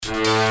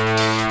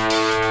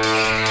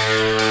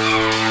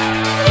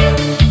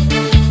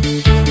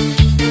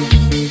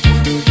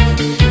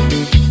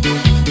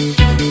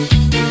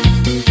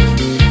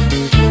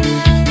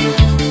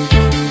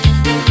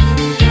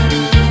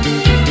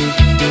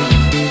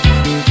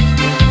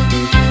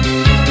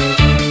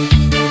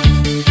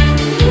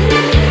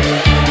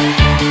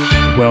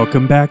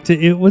Welcome back to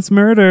It Was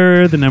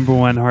Murder, the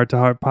 #1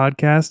 heart-to-heart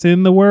podcast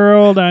in the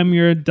world. I'm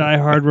your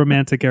diehard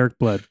romantic Eric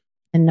Blood.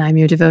 And I'm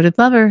your devoted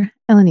lover,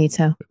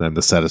 Elenito. And I'm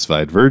the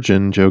satisfied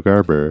virgin, Joe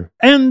Garber.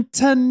 And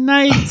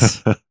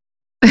tonight, up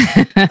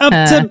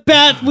to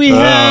bat, we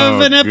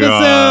have an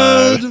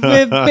episode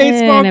with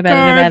baseball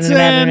cards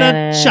and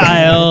a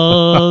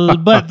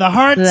child. But the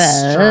Hearts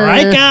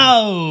strike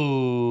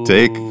out.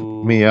 Take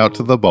me out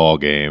to the ball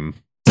game.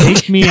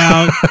 Take me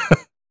out.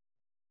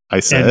 I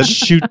said. And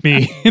shoot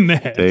me in the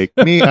head. Take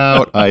me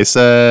out, I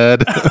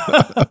said.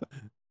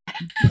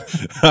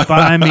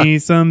 Buy me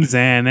some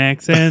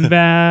Xanax and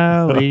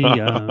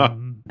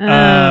Valium.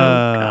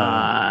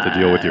 God. To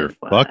deal with your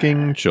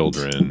fucking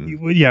children.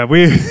 Yeah,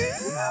 we.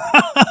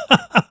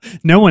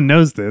 No one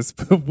knows this,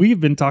 but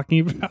we've been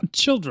talking about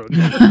children.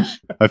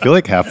 I feel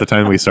like half the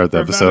time we start the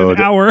For about episode,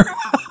 an hour.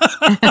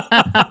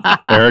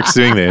 Eric's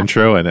doing the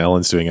intro and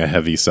Ellen's doing a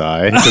heavy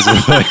sigh because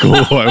of like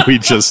what we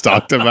just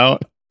talked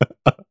about.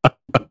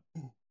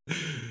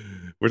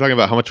 We're talking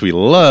about how much we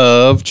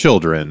love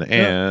children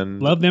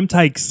and Love them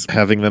tykes.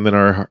 having them in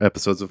our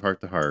episodes of Heart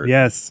to Heart.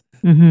 Yes.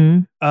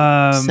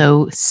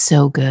 Mm-hmm.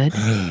 So good.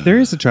 There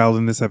is a child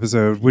in this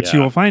episode, which you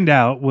Yeah. will find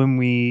out when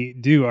we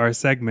do our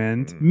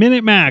segment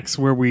Minute Max,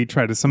 where we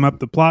try to sum up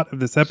the plot of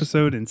this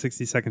episode in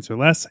 60 seconds or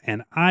less.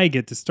 And I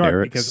get to start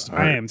Eric because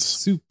I am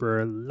starts.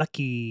 super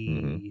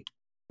lucky. Mhm.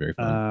 Very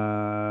fun.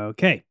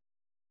 Okay.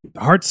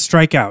 The Hearts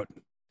strike out.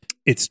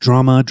 It's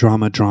drama,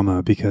 drama,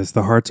 drama because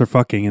the Hearts are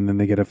fucking and then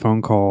they get a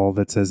phone call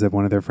that says that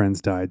one of their friends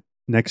died.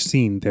 Next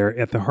scene, they're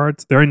at the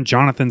Hearts. They're in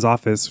Jonathan's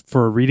office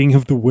for a reading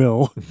of the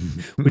will,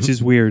 which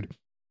is weird.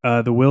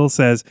 The will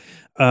says,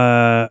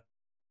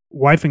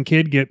 wife and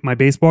kid get my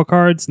baseball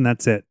cards and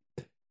that's it.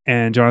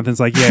 And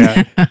Jonathan's like,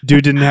 yeah,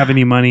 dude didn't have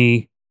any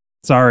money.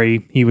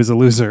 Sorry, he was a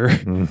loser.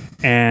 Mm.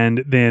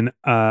 And then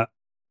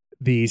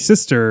the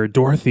sister,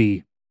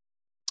 Dorothy,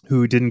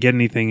 who didn't get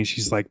anything, and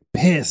she's like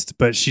pissed,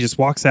 but she just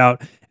walks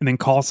out and then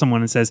calls someone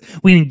and says,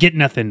 we didn't get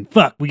nothing.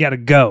 Fuck, we gotta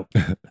go.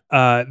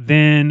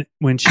 Then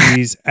when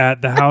she's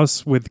at the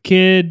house with the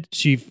kid,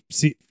 she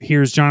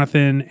hears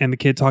Jonathan and the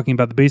kid talking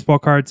about the baseball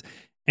cards.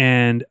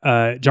 And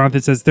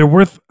Jonathan says, they're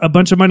worth a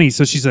bunch of money.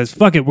 So she says,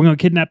 fuck it, we're going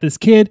to kidnap this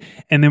kid.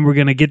 And then we're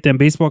going to get them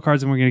baseball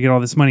cards and we're going to get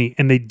all this money.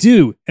 And they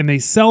do. And they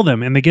sell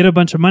them and they get a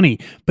bunch of money.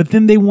 But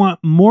then they want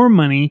more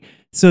money.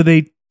 So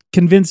they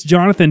convince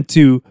Jonathan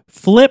to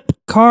flip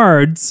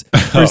cards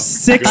for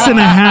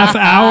 6.5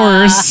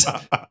 hours.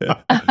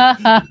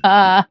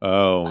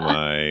 Oh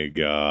my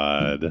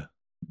god.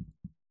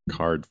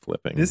 Card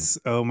flipping.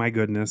 Oh my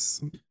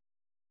goodness.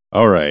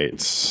 All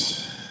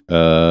right.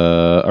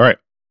 All right.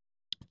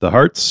 The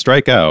Hearts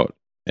strike out,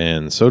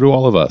 and so do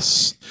all of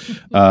us.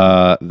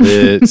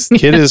 The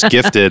kid is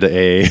gifted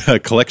a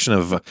collection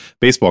of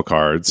baseball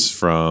cards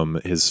from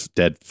his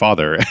dead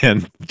father,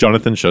 and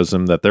Jonathan shows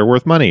him that they're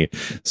worth money.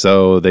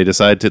 So they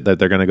decide that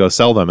they're going to go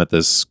sell them at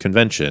this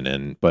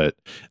convention, but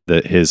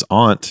his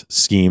aunt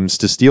schemes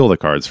to steal the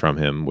cards from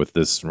him with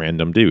this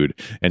random dude,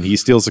 and he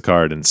steals the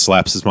card and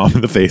slaps his mom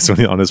in the face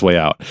on his way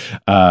out.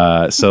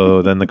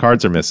 So then the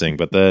cards are missing,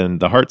 but then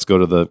the Hearts go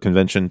to the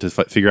convention to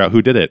figure out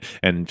who did it,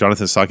 and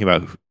Jonathan's talking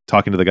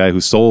to the guy who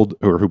sold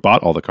or who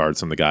bought all the cards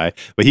from the guy,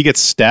 but he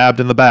gets stabbed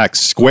in the back,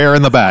 square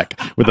in the back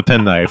with a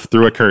penknife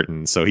through a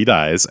curtain, so he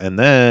dies. And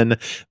then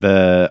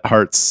the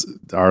Hearts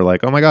are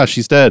like, oh my gosh,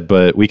 she's dead,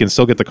 but we can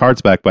still get the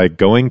cards back by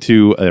going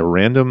to a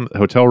random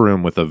hotel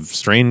room with a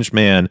strange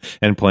man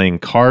and playing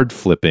card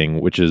flipping,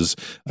 which is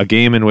a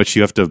game in which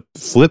you have to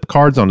flip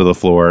cards onto the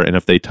floor, and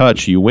if they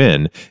touch, you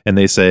win. And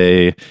they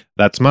say,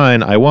 that's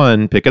mine, I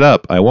won, pick it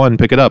up, I won,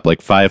 pick it up,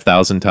 like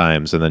 5,000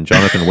 times. And then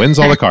Jonathan wins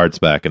all the cards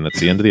back, and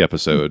that's the end of the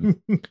episode.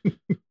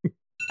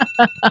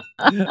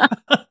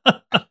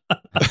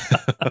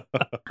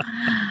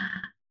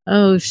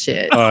 Oh,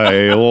 shit.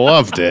 I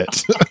loved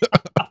it.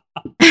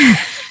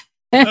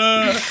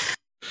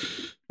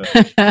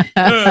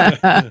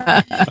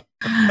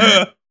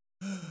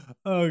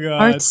 Oh god.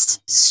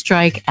 Hearts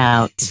strike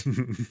out.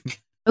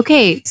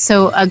 Okay,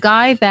 so a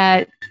guy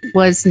that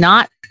was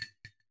not,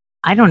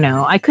 I don't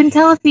know, I couldn't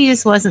tell if he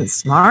just wasn't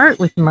smart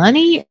with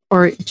money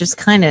or just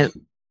kind of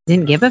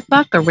didn't give a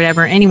fuck or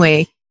whatever.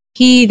 Anyway,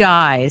 he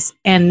dies,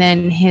 and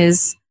then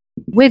his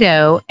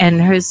widow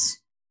and his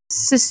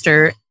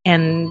sister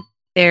and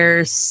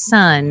their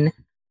son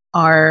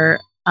are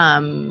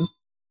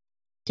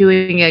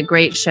doing a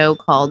great show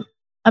called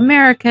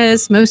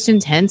America's Most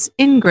Intense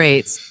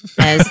Ingrates,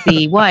 as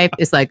the wife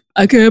is like,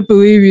 I can't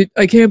believe you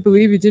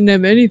didn't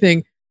have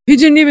anything. He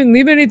didn't even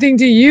leave anything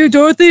to you,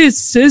 Dorothy's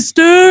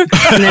sister. And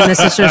then the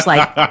sister's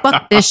like,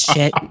 fuck this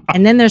shit.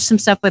 And then there's some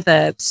stuff with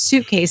a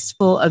suitcase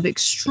full of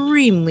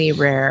extremely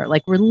rare,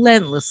 like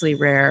relentlessly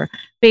rare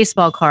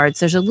baseball cards.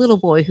 There's a little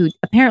boy who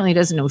apparently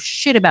doesn't know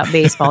shit about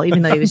baseball,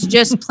 even though he was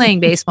just playing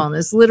baseball and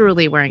is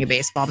literally wearing a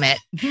baseball mitt.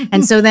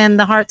 And so then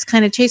the Hearts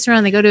kind of chase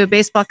around. They go to a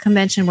baseball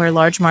convention where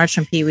Large Marge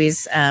from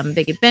Pee-wee's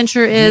Big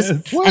Adventure is.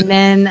 Yes. And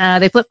then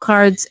they flip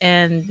cards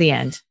and the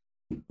end.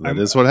 That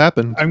is what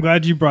happened. I'm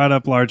glad you brought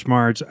up Large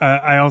Marge.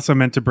 I also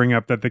meant to bring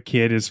up that the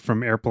kid is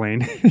from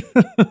Airplane.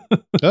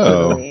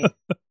 Oh, Totally.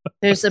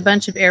 There's a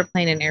bunch of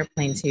Airplane and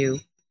Airplane 2.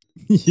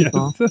 Yes.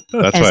 that's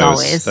As why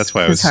always, that's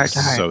why I was it's heart to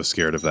heart. so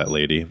scared of that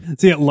lady.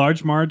 See,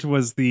 Large Marge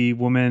was the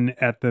woman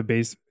at the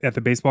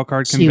baseball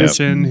card She was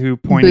convention who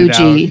pointed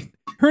Bougie. out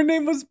her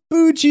name was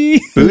Bougie.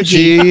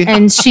 Bougie.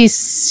 And she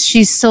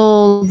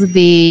sold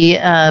the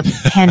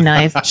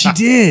penknife She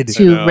did. I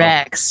to know.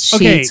 Rex. She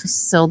Okay.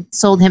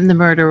 sold him the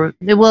murder.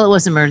 Well, it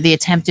wasn't murder. The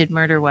attempted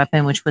murder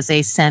weapon, which was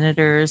a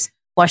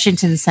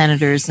Washington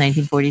senator's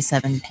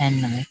 1947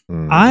 penknife.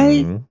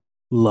 Mhm.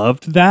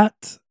 Loved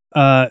that.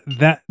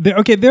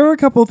 There were a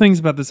couple of things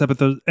about this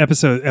episode. There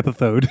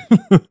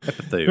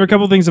were a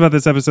couple of things about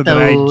this episode that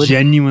I Episode.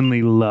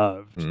 genuinely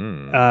loved.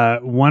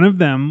 Mm. One of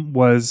them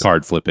was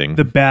Card flipping.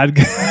 the bad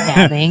guy.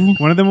 Stabbing.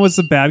 One of them was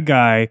the bad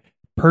guy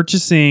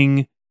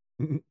purchasing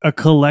a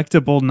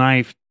collectible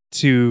knife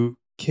to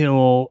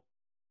kill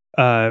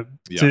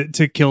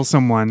to kill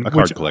someone. A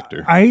card which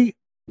collector. I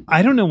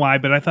don't know why,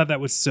 but I thought that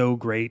was so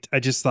great. I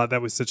just thought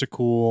that was such a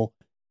cool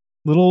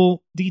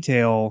little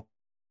detail.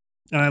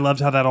 And I loved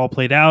how that all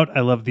played out.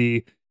 I love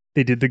they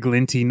did the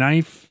glinty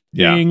knife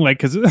Yeah. thing. Like,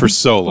 cause For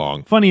so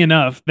long. funny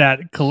enough,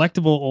 that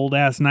collectible old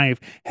ass knife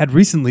had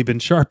recently been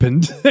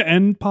sharpened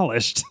and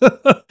polished.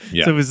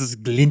 Yeah. So it was this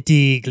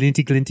glinty.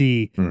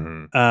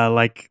 Mhm.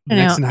 Like You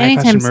know, next in high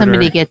anytime fashion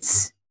somebody murder.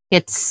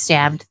 gets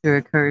stabbed through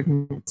a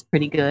curtain, it's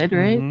pretty good,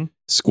 right? Mhm.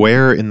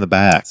 Square in the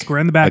back.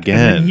 Square in the back. And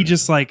Again. then he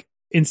just like,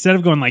 instead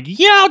of going like,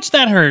 ouch,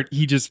 that hurt,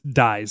 he just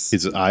dies.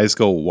 His eyes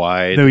go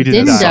wide. Though he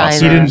didn't Didn't die. die, He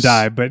though. didn't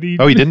die, but he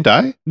Oh, he didn't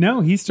die?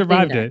 No, he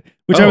survived Didn't it.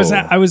 Which Oh.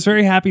 I was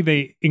very happy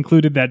they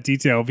included that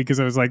detail because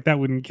I was like, that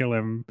wouldn't kill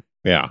him.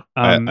 Yeah.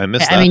 Um, I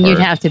missed that I mean, you'd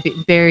part. have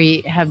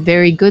to have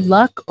very good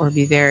luck or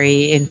be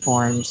very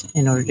informed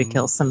in order to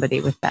kill somebody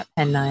with that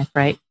penknife,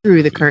 right?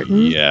 Through the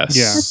curtain. Yes.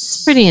 Yeah.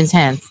 That's pretty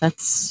intense.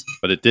 That's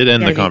But it did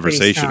end Gotta the be pretty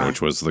conversation, strong.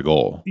 which was the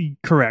goal.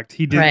 Correct.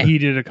 He did. Right. He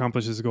did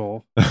accomplish his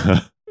goal.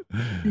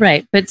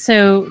 right. But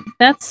so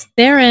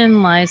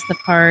therein lies the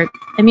part.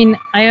 I mean,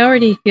 I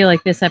already feel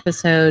like this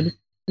episode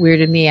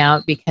weirded me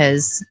out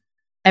because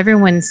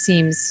everyone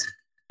seems,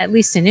 at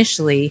least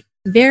initially,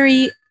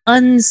 very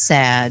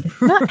unsad,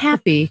 not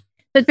happy,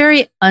 but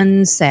very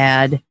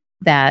unsad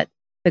that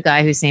the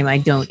guy whose name I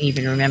don't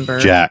even remember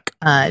Jack.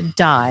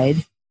 died.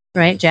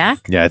 Right, Jack?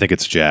 Yeah, I think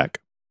it's Jack.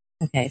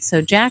 Okay,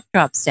 so Jack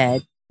drops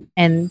dead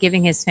and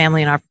giving his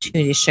family an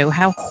opportunity to show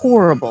how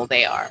horrible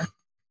they are.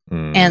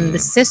 And the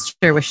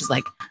sister, which is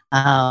like,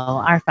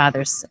 oh, our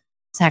father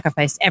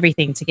sacrificed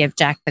everything to give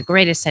Jack the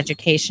greatest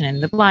education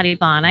and the blah de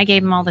blah, and I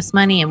gave him all this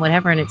money and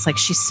whatever. And it's like,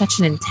 she's such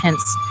an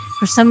intense,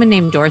 for someone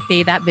named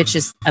Dorothy, that bitch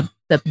is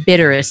the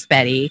bitterest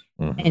Betty.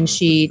 And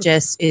she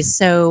just is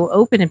so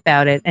open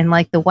about it. And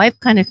like the wife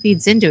kind of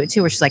feeds into it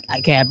too, where she's like,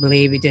 I can't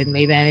believe he didn't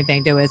leave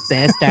anything to his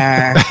sister.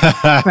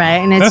 Right.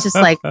 And it's just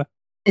like,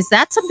 is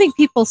that something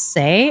people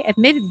say?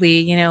 Admittedly,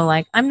 you know,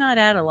 like I'm not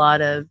at a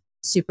lot of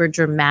super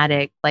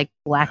dramatic, like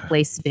black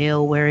lace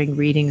veil wearing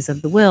readings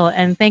of the will.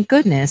 And thank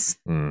goodness.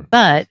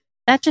 But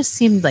that just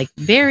seemed like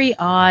very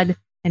odd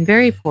and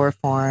very poor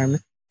form.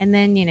 And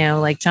then, you know,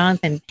 like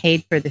Jonathan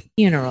paid for the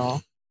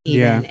funeral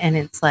even. Yeah. And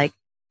it's like,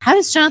 how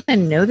does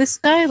Jonathan know this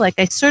guy? Like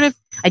I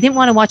didn't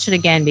want to watch it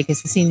again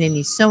because the scene made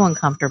me so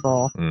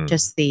uncomfortable.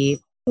 Just the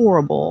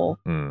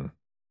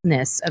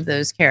horribleness of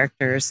those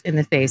characters in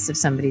the face of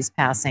somebody's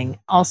passing.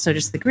 Also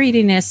just the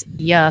greediness,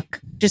 yuck,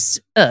 just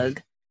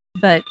ugh.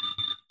 But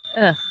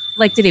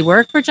like, did he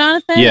work for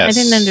Jonathan? Yes.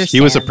 I didn't understand.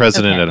 He was a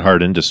president Okay. at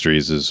Hart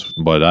Industries is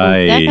what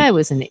That guy I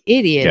was an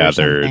idiot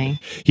gathered. or something.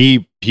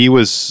 He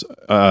was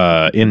That could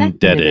have been a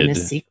indebted.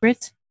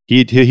 secret.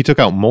 He took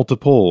out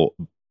multiple.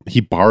 He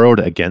borrowed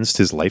against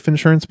his life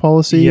insurance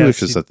policy, Yes,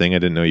 which is he- a thing I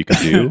didn't know you could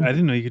do. I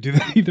didn't know you could do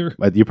that either.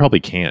 But you probably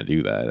can't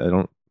do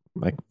that.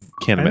 I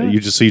can't I imagine. don't-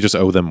 You just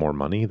owe them more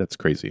money. That's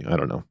crazy. I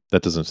don't know.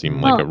 That doesn't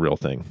seem like Well- a real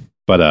thing.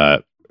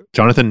 But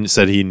Jonathan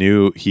said he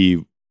knew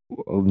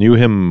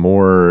him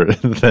more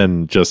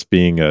than just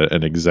being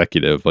an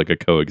executive, like a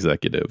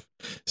co-executive.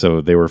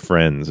 So they were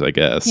friends, I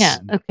guess. Yeah.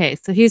 Okay.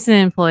 So he's an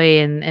employee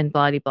and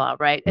blah de blah,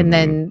 right? And Mhm.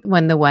 then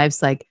when the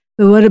wife's like,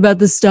 "But what about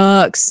the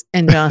stocks?"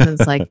 and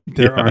Jonathan's like,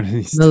 There Yeah. aren't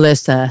any.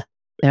 "Melissa,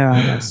 there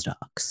are no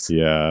stocks."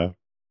 Yeah.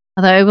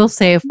 Although I will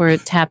say, if we're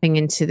tapping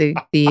into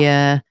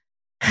the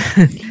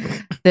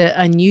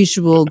the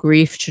unusual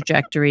grief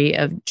trajectory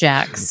of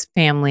Jack's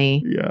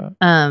family, Yeah.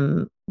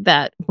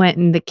 that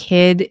when the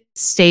kid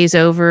stays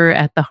over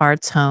at the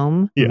Hart's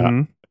home Yeah.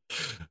 Mhm.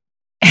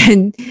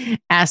 and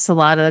asks a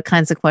lot of the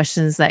kinds of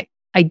questions that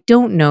I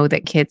don't know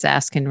that kids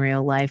ask in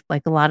real life,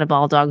 like a lot of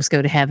all dogs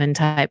go to heaven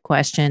type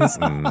questions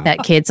Mm.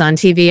 that kids on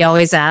TV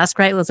always ask,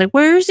 right? It's like,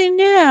 where's he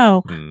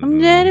now? I'm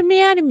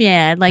Mhm.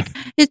 mad. Like,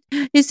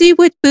 is he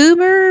with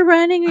Boomer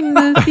running in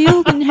the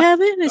field in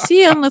heaven? Is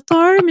he on the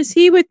farm? Is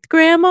he with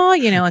Grandma?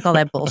 You know, like all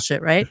that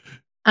bullshit, right?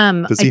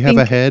 Does I he have a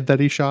think head that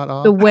he shot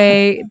off? the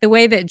way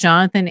that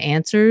Jonathan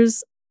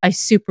answers, I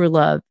super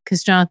love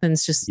because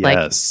Jonathan's just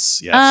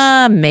Yes.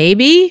 Yes.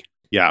 maybe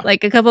yeah.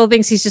 like a couple of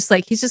things. He's just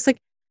like,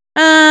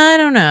 I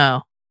don't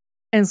know.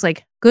 And it's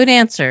like, good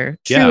answer,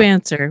 true Yeah.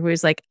 answer. Where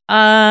he's like,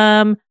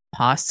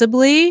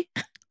 possibly.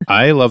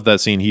 I love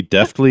that scene. He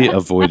definitely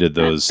avoided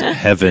those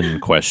heaven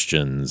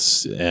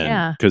questions. And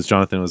Yeah. because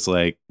Jonathan was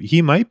like,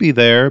 he might be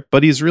there,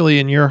 but he's really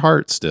in your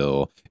heart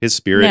still. His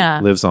spirit Yeah.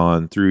 lives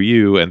on through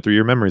you and through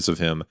your memories of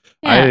him.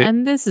 Yeah,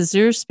 and this is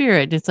your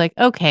spirit. It's like,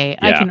 okay,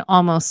 I Yeah. can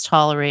almost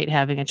tolerate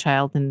having a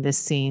child in this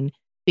scene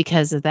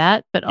because of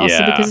that, but also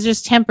Yeah. because it's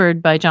just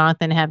tempered by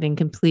Jonathan having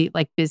complete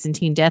like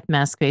Byzantine death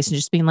mask face and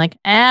just being like,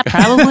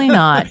 probably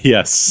not.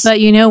 Yes. But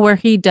you know where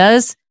he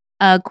does,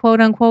 quote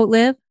unquote,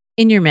 live?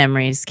 In your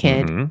memories,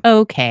 kid. Mhm.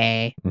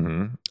 Okay.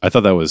 Mhm. I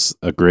thought that was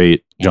a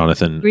great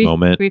Jonathan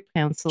moment. Grief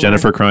counselor.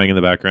 Jennifer crying in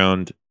the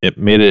background. It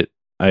made it.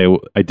 I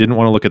didn't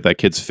want to look at that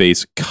kid's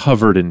face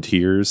covered in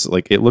tears.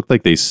 Like it looked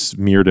like they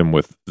smeared him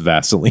with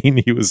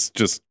Vaseline. He was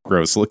just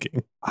gross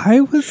looking. I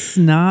was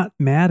not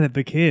mad at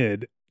the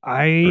kid.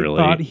 I Really?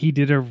 thought he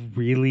did a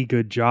really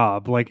good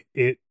job. Like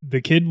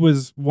the kid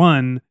was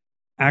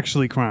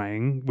actually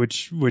crying,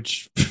 which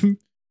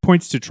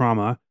points to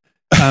trauma.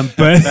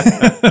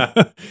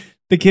 But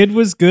the kid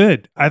was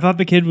good. I thought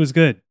the kid was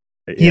good.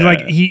 He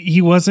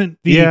wasn't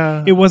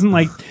it wasn't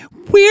like,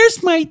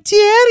 where's my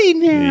daddy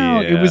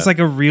now? It was Yeah. like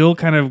a real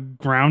kind of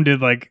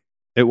grounded, like,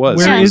 It was.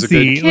 Where It was is a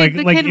good- he? The kid, Like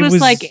the kid it was,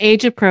 was- like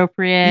age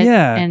appropriate.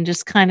 Yeah. And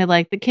just kind of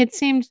like the kid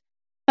seemed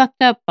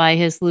fucked up by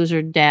his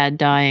loser dad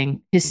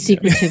dying, his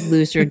secretive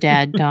loser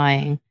dad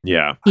dying.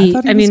 Yeah. I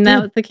thought he was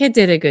good. The kid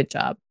did a good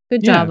job.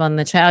 Good Yeah. job on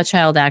the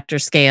child actor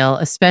scale,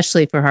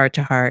 especially for Heart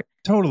to Heart.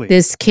 totally.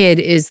 This kid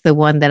is the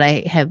one that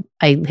I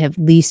have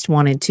least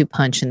wanted to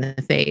punch in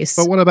the face.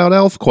 But what about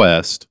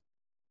ElfQuest?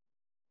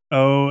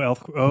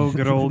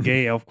 Good old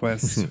gay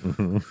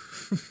ElfQuest.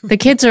 The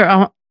kids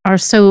are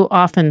so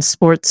often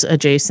sports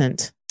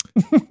adjacent,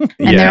 and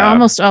they're Yeah.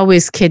 almost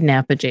always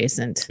kidnap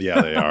adjacent.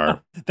 Yeah, they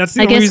are. That's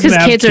the I only guess reason because to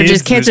have kids are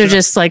is to-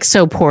 just like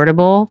so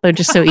portable. They're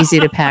just so easy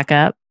to pack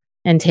up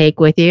and take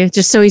with you.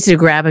 Just so easy to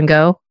grab and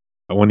go.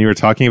 When you were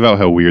talking about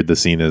how weird the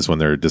scene is when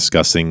they're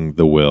discussing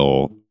the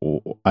will,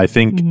 I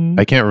think Mhm.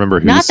 I can't remember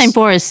who. Nothing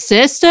for his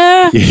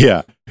sister.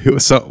 Yeah.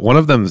 So one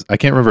of them, I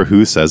can't remember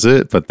who says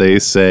it, but they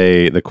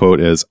say the quote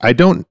is, I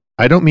don't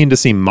mean to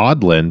seem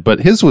maudlin,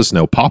 but his was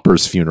no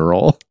pauper's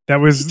funeral.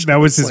 that was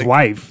his like-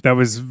 wife. That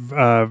was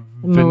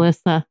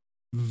Melissa,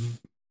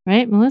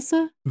 right?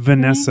 Melissa,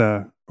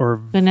 Vanessa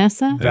or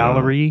Vanessa.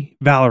 Valerie.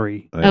 I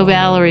don't know.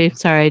 Valerie.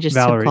 Sorry, I just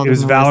Valerie. called It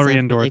was her Valerie Melissa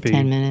and for like Dorothy.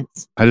 10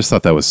 minutes. I just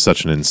thought that was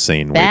such an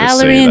insane way to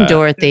Valerie say and that.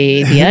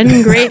 Dorothy, the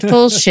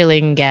ungrateful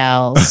shilling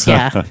gals.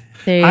 Yeah,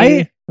 they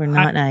I- were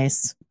not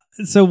nice.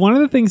 So one of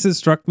the things that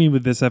struck me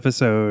with this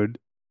episode,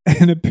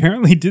 and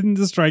apparently didn't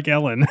strike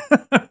Ellen,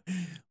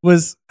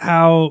 was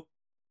how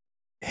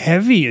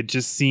heavy it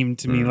just seemed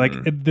to me. Like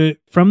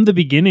from the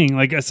beginning,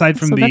 like aside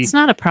from So the that's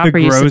not a proper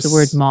use of the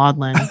word gross-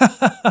 maudlin.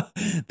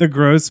 the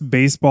gross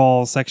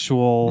baseball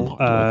sexual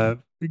Maudlin.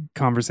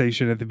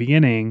 conversation at the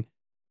beginning,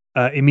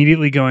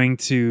 immediately going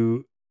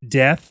to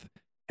death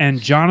and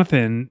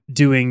Jonathan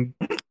doing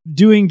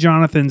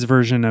Jonathan's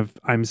version of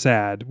I'm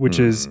sad, which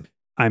is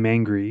I'm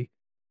angry.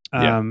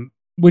 Yeah.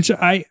 Which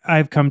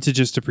I've come to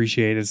just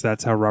appreciate, as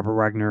that's how Robert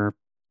Wagner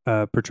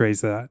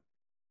portrays that.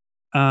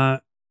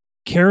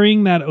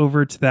 Carrying that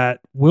over to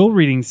that will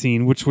reading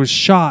scene, which was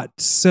shot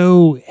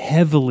so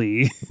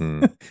heavily,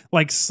 Mhm.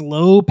 like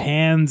slow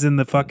pans in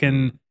the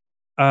fucking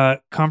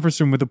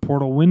conference room with a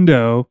portal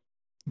window.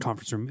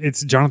 Conference room.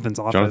 It's Jonathan's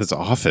office. Jonathan's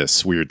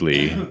office,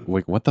 weirdly.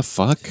 Like, what the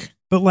fuck?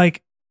 But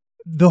like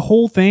the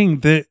whole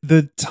thing,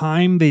 the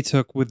time they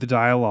took with the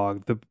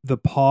dialogue, the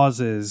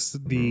pauses,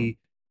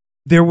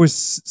 there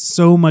was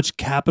so much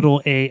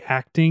capital A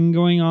acting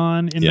going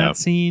on in Yeah. that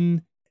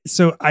scene.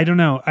 So I don't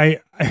know. I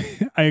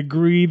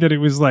agree that it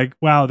was like,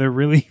 wow, they're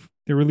really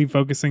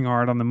focusing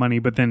hard on the money,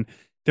 but then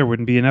there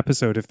wouldn't be an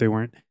episode if they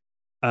weren't.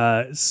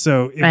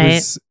 So it Right.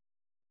 was,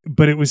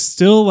 but it was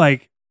still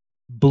like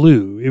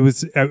blue.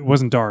 It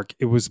wasn't dark.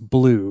 It was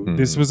blue.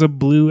 This Mhm. was a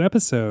blue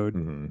episode.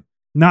 Mhm.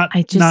 Not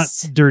I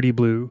just- not dirty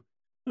blue.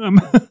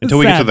 Until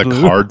we get to Sad the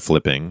blue. card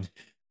flipping.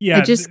 Yeah,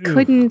 I just ugh.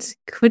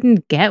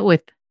 couldn't get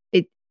with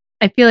it.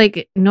 I feel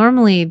like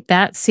normally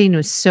that scene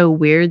was so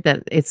weird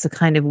that it's the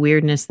kind of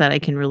weirdness that I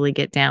can really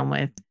get down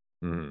with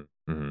Mhm.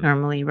 Mhm.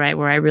 normally, right?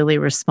 Where I really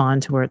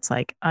respond to where it's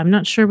like, I'm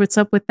not sure what's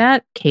up with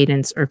that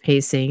cadence or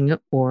pacing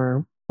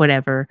or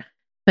whatever.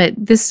 But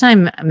this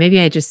time, maybe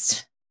I'm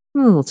a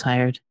little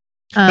tired.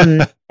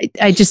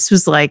 I just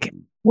was like,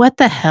 what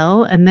the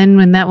hell? And then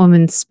when that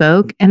woman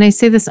spoke, and I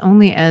say this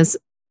only as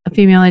a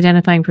female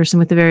identifying person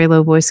with a very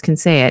low voice can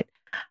say it,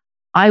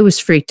 I was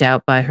freaked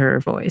out by her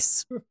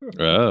voice.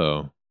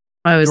 Oh.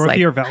 I was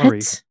Dorothy like, or Valerie?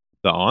 "What?"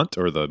 The aunt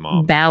or the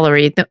mom?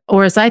 Valerie,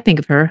 or as I think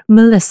of her,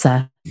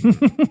 Melissa.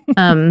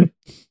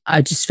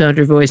 I just found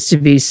her voice to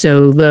be so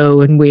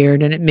low and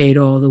weird, and it made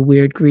all the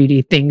weird,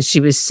 greedy things she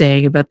was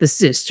saying about the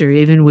sister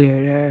even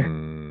weirder.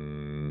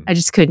 Mm. I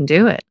just couldn't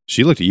do it.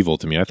 She looked evil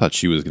to me. I thought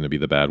she was going to be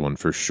the bad one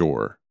for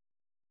sure.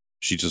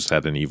 She just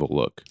had an evil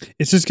look.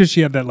 It's just because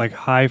she had that like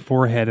high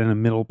forehead and a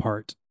middle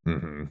part.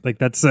 Mhm. Like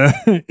that's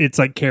it's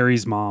like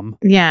Carrie's mom.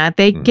 Yeah,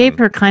 they gave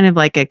her kind of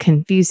like a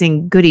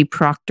confusing Goody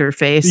Proctor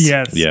face.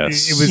 Yes.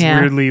 Yes. It was Yeah.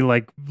 weirdly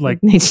like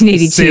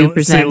 1982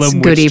 presents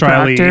Salem Goody Witch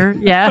Trial-y. Proctor.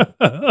 Yeah.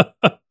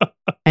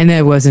 And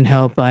that wasn't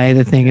helped by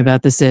the thing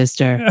about the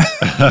sister.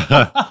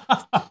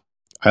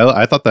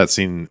 I thought that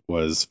scene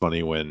was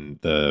funny when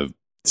the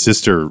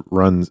sister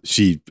runs.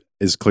 She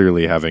is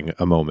clearly having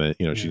a moment.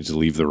 You know, she needs to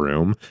leave the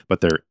room,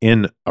 but they're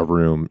in a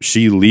room.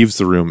 She leaves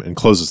the room and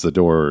closes the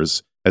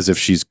doors as if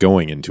she's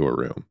going into a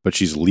room, but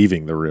she's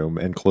leaving the room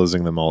and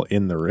closing them all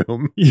in the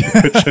room,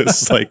 which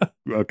is like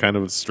a kind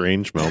of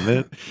strange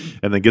moment.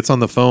 And then gets on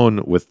the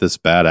phone with this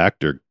bad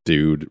actor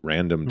dude,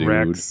 random dude.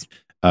 Rex.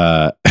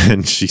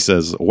 And she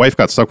says, wife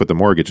got stuck with the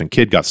mortgage and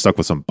kid got stuck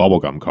with some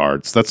bubblegum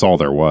cards. That's all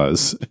there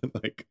was.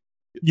 Like,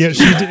 Yeah,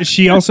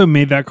 she also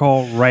made that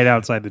call right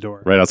outside the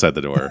door. right outside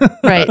the door.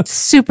 Right.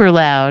 Super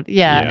loud.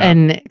 Yeah. Yeah.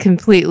 And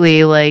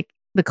completely like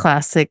the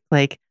classic,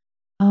 like,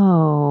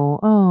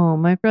 oh,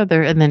 my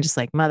brother. And then just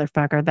like,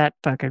 motherfucker, that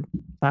fucking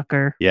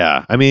fucker.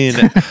 Yeah. I mean,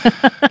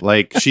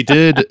 like she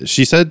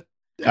said,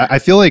 I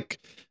feel like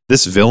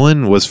this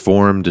villain was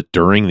formed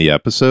during the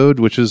episode,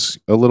 which is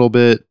a little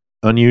bit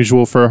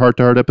unusual for a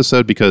heart-to-heart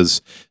episode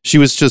because she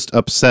was just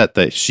upset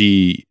that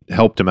she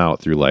helped him out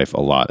through life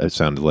a lot. It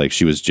sounded like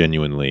she was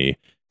genuinely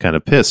kind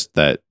of pissed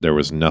that there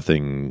was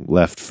nothing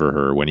left for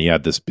her when he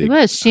had this It big.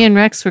 was. She and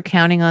Rex were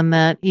counting on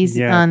that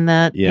Yeah.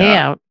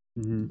 payout.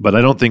 Mhm. But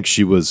I don't think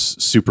she was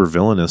super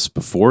villainous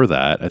before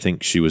that. I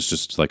think she was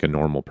just like a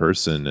normal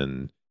person,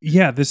 and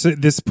Yeah,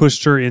 this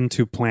pushed her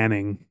into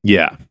planning.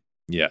 yeah,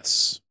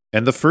 yes.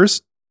 And the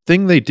first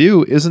thing they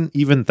do isn't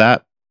even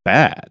that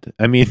bad.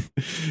 I mean,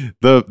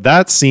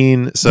 that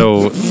scene.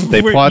 So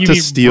they Wait, plot you to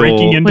mean steal.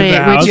 breaking into Wait,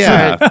 the house. which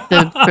Yeah.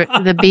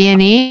 the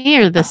B&E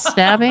or the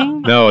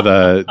stabbing? No,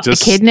 the The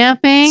just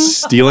kidnapping?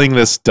 stealing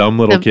this dumb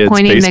little The kid's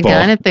pointing baseball, the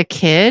gun at the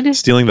kid?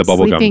 stealing the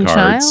bubblegum Sleeping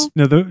cards. child?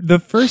 No, the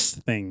first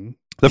thing.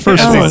 The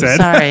first as they Oh, one. said.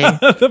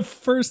 sorry. The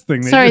first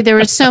thing. They Sorry, did. there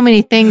were so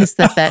many things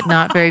that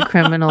not very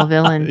criminal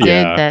villain did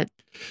Yeah. that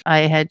I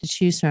had to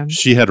choose from.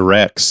 She had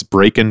Rex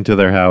break into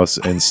their house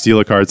and steal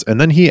the cards,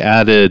 and then he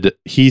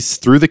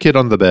threw the kid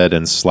on the bed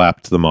and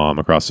slapped the mom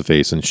across the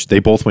face, and they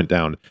both went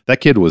down.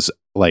 That kid was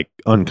like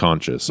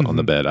unconscious on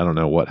the Mhm. bed. I don't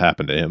know what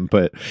happened to him,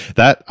 but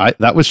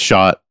that was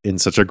shot in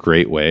such a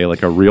great way,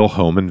 like a real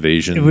home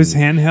invasion. It was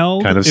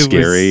handheld. kind of It was-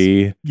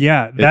 scary.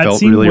 yeah, that felt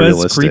scene really was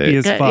realistic. creepy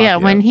as fuck. Yeah,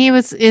 when he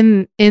was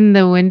in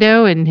the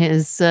window in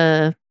his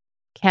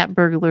cat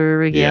burglar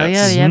regalia,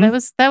 Yes. yeah,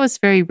 Mhm. that was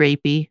very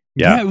rapey.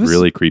 Yeah, it was-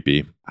 really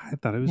creepy. I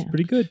thought it was Yeah.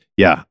 pretty good.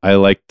 Yeah, I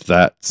liked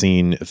that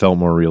scene. It felt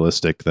more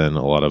realistic than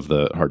a lot of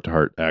the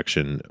heart-to-heart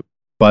action.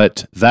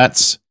 But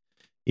that's,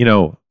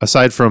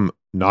 aside from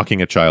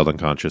knocking a child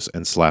unconscious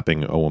and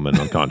slapping a woman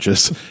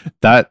unconscious,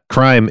 that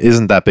crime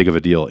isn't that big of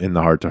a deal in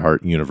the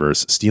heart-to-heart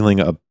universe. Stealing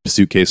a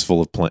suitcase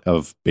full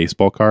of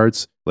baseball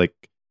cards, like,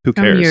 who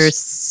From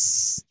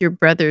cares? your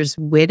brother's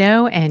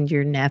widow and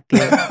your nephew.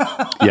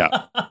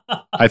 Yeah.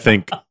 I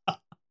think,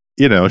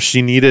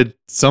 she needed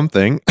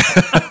something.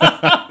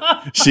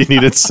 She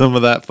needed some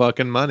of that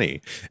fucking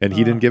money, and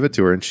he didn't give it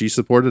to her, and she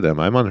supported him.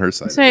 I'm on her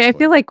side. So I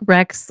feel like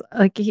Rex,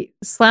 like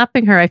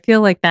slapping her, I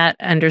feel like that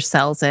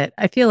undersells it.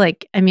 I feel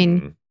like,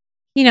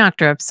 he knocked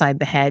her upside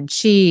the head.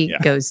 She Yeah.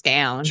 goes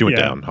down. she went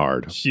Yeah. down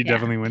hard. She Yeah.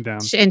 definitely went down.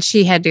 And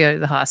she had to go to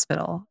the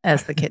hospital,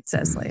 as the kid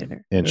says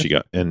later. And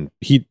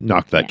he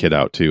knocked that Yeah. kid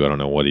out too. I don't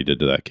know what he did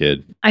to that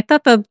kid. I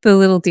thought the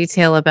little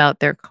detail about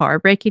their car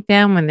breaking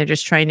down when they're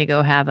just trying to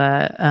go have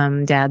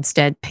a Dad's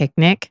Dead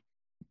picnic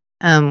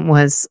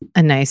was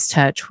a nice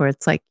touch where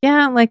it's like,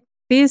 yeah, like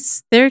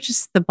they're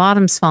just the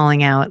bottoms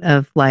falling out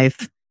of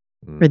life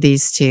for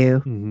these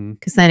two. Mhm.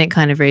 Because then it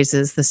kind of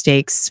raises the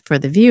stakes for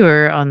the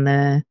viewer on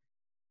the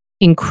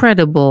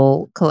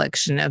incredible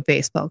collection of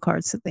baseball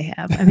cards that they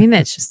have. I mean,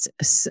 that's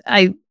just,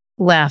 I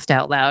laughed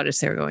out loud as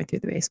they were going through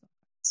the baseball.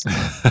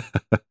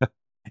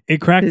 It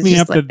cracked It's me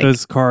just up like that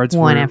those cards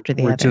one were, after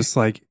the were other. just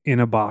like in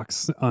a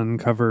box,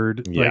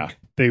 uncovered. Yeah. Like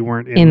they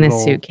weren't In the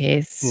little,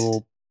 suitcase.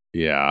 little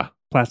Yeah.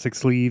 plastic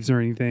sleeves or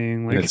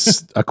anything. Like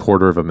It's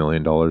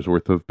 $250,000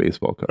 worth of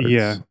baseball cards.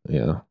 Yeah.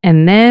 Yeah.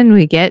 And then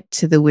we get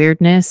to the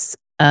weirdness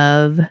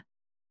of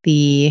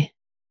the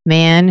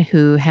man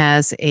who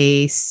has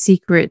a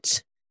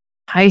secret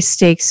high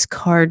stakes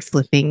card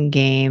flipping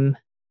game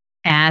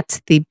at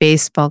the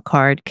baseball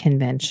card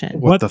convention.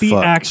 What what the the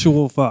fuck?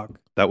 actual fuck,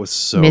 That was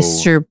so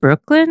Mr.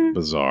 Brooklyn?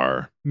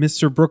 bizarre.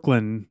 Mr.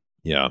 Brooklyn?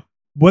 Yeah.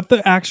 What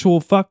the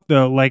actual fuck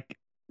though? Like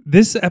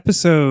this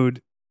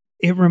episode,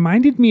 it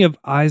reminded me of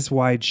Eyes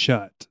Wide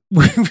Shut.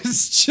 Where it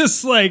was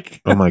just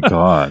like, Oh my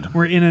God.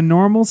 we're in a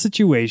normal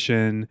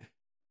situation.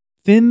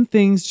 Then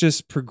things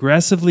just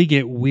progressively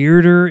get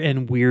weirder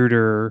and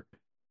weirder.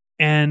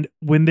 And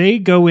when they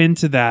go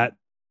into that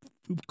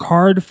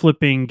card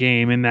flipping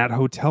game in that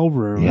hotel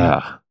room,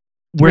 Yeah.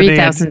 where they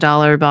had,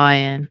 $3,000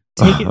 buy-in.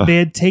 they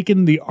had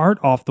taken the art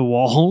off the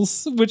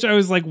walls, which I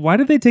was like, why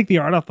did they take the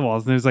art off the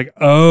walls? And it was like,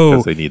 oh,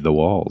 Because they need the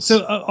walls.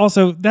 so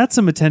also that's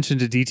some attention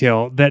to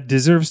detail that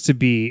deserves to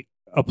be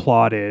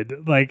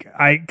applauded. Like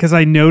because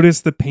I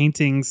noticed the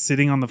paintings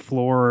sitting on the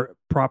floor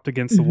propped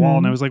against the wall,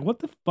 and I was like, what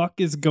the fuck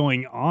is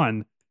going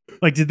on?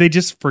 Like, did they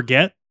just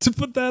forget to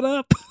put that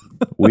up?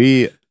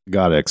 We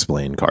gotta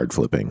explain card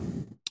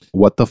flipping.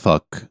 What the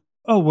fuck?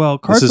 Oh, well,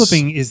 card This is-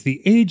 flipping is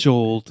the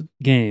age-old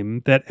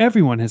game that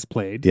everyone has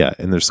played. Yeah,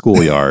 in their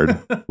schoolyard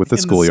with the In the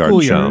schoolyard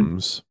schoolyard.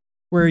 chums.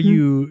 Where Mhm.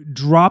 you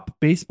drop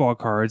baseball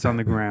cards on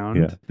the ground.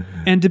 Yeah.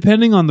 And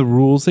depending on the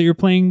rules that you're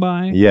playing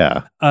by,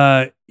 Yeah.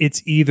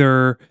 it's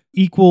either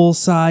equal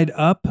side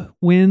up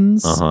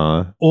wins,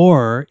 Uh-huh.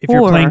 or if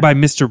you're Or- playing by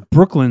Mr.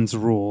 Brooklyn's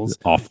rules,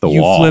 Off the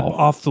you wall. flip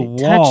off the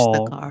Touch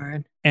wall, the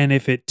card. and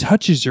if it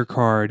touches your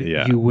card,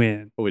 Yeah. you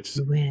win. Which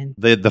You win.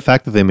 the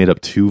fact that they made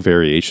up two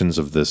variations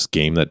of this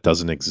game that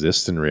doesn't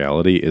exist in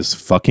reality is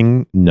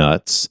fucking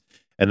nuts.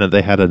 And that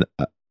they had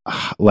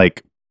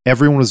like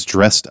everyone was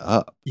dressed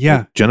up. Yeah.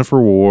 Like, Jennifer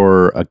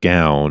wore a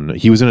gown.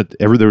 He was in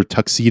there were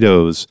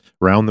tuxedos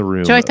around the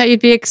room. Joe, I thought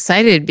you'd be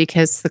excited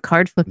because the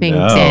card flipping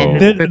No. tin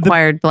The-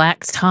 required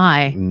black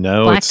tie.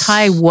 No, Black it's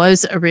tie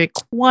was a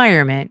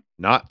requirement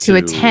not to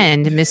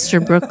attend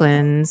Mr.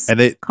 Brooklyn's And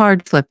it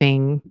card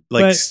flipping.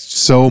 like But-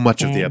 so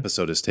much of the Yeah.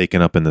 episode is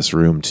taken up in this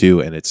room too,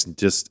 and it's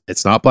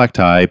not black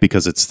tie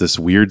because it's this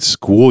weird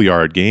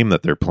schoolyard game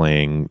that they're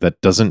playing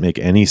that doesn't make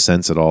any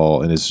sense at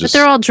all, and it's But just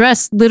they're all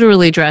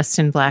literally dressed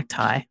in black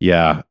tie.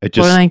 yeah, it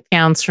Full just length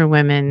gowns for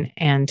women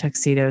and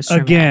tuxedos for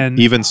men. Again,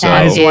 even so.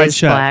 That Eyes wide is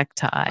shut. black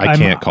tie. I I'm-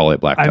 can't call it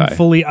black tie. I'm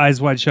fully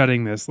eyes wide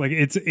shutting this. Like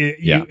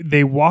Yeah.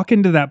 they walk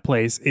into that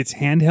place. It's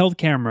handheld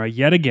camera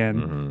yet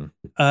again.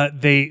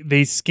 Mhm.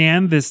 They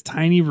scan this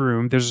tiny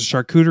room. There's a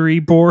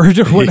charcuterie board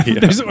or whatever. Yeah.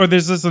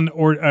 There's just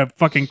a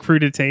fucking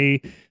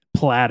crudité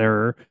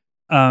platter.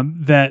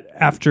 That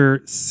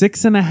after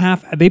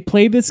 6.5, they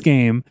play this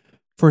game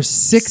for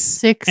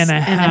six and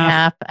a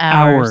half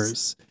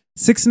hours.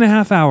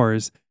 6.5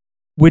 hours,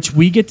 which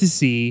we get to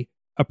see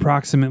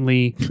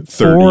approximately 30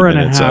 4.5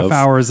 minutes of.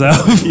 hours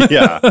of.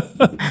 Yeah.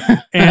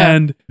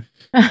 And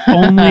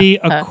only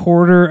a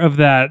quarter of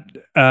that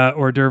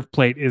hors d'oeuvre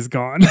plate is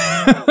gone.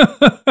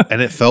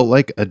 And it felt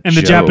like a And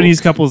the joke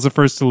Japanese couple is the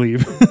first to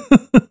leave.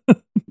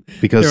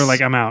 because They were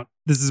like, I'm out.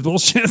 This is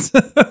bullshit.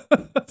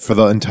 for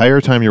the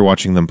entire time you're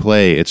watching them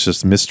play, it's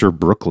just Mr.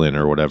 Brooklyn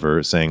or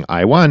whatever saying,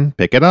 "I won,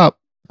 pick it up.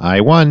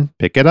 I won,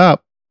 pick it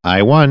up.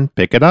 I won,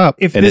 pick it up."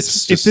 if And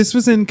this if this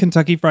was in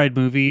Kentucky Fried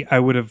Movie, I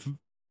would have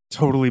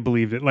totally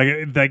believed it.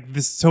 Like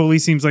this totally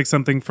seems like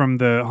something from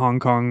the Hong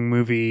Kong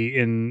movie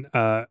in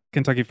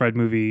Kentucky Fried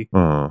Movie.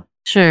 Oh,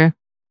 Sure.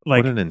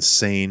 Like what an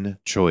insane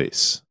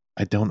choice.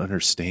 I don't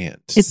understand.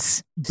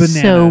 It's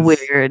Bananas. so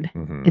weird.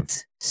 Mhm.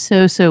 It's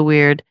so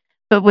weird.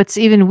 But what's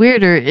even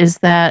weirder is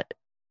that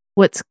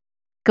what's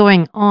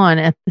going on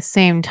at the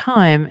same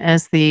time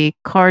as the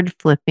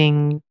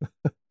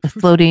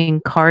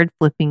floating card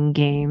flipping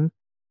game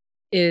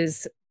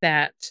is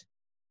that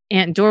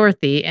Aunt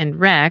Dorothy and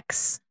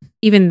Rex,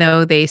 even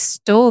though they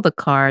stole the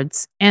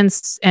cards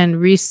and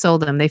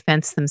resold them, they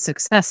fenced them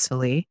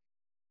successfully.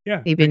 yeah,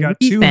 they've they been got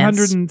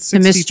refenced to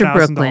Mr.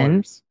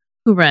 Brooklyn. $260,000.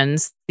 Who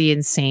runs the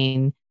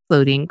insane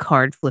floating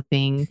card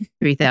flipping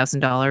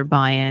 $3,000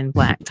 buy-in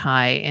black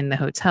tie in the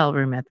hotel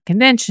room at the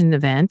convention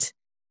event.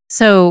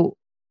 So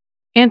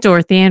Aunt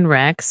Dorothy and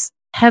Rex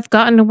have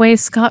gotten away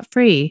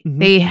scot-free. Mhm.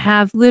 They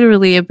have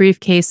literally a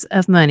briefcase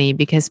of money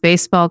because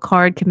baseball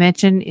card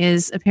convention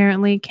is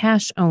apparently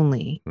cash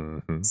only.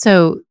 Mhm.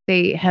 So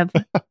they have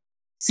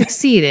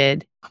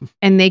succeeded,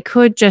 and they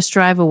could just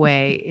drive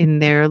away in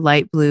their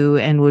light blue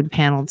and wood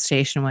paneled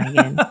station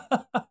wagon.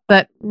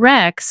 But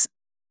Rex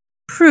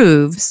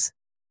proves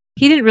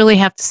he didn't really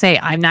have to say,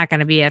 I'm not going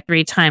to be a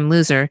 3-time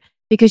loser,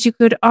 because you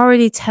could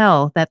already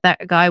tell that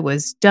that guy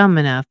was dumb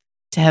enough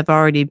to have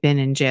already been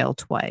in jail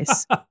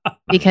twice,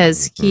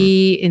 because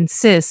he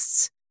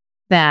insists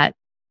that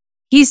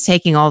he's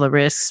taking all the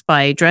risks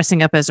by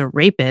dressing up as a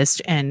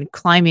rapist and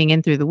climbing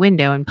in through the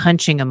window and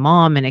punching a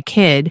mom and a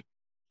kid.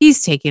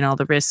 He's taking all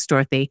the risks,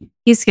 Dorothy.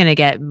 He's going to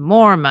get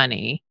more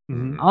money.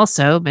 Mhm.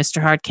 Also,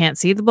 Mr. Hart can't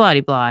see the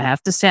bloody blah. I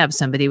have to stab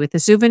somebody with a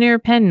souvenir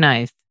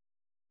penknife.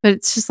 But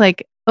it's just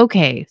like,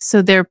 okay,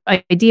 so their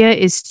idea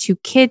is to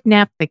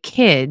kidnap the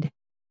kid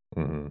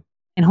Mhm.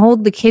 and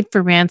hold the kid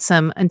for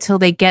ransom until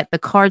they get the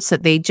cards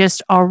that they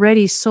just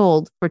already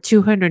sold for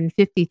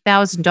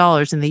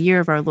 $250,000 in the year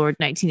of our Lord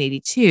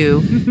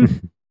 1982.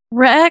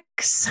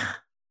 Rex,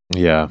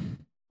 Yeah.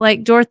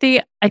 like Dorothy,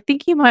 I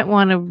think you might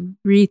want to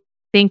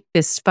rethink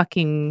this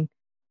fucking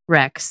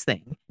Rex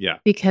thing. Yeah.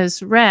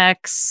 Because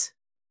Rex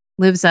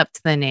lives up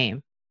to the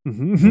name.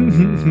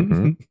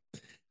 Mhm.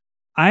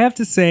 I have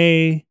to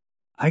say,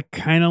 I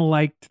kind of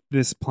liked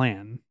this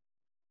plan.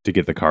 To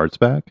get the cards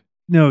back?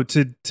 No,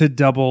 to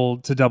double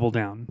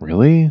down.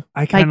 Really?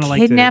 I By kind of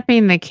liked it.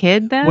 kidnapping the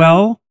kid, then?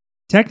 Well,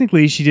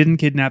 technically, she didn't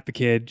kidnap the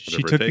kid. She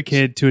Whatever it took the takes.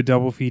 kid to a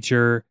double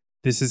feature.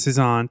 This is his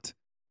aunt.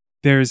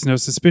 There's no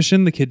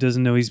suspicion. The kid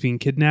doesn't know he's being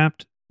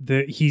kidnapped.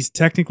 He's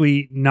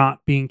technically not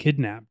being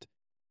kidnapped.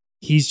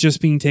 He's just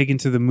being taken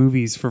to the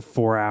movies for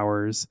 4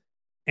 hours.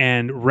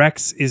 And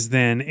Rex is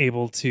then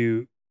able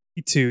to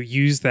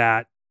use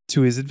that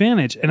to his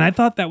advantage. And I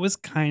thought that was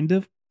kind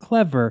of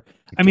clever.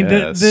 I mean,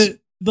 Guess.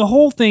 the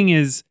whole thing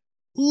is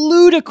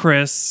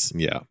ludicrous.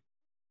 Yeah.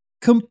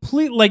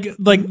 Complete like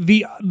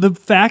the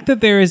fact that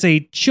there is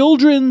a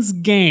children's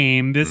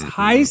game, this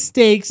high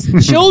stakes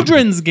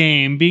children's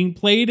game being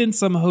played in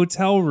some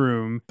hotel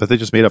room That they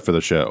just made up for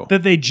the show.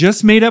 that they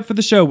just made up for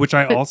the show, which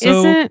I But also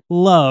isn't-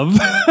 love.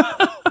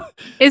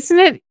 Is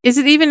it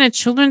even a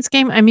children's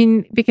game? I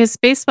mean, because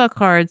baseball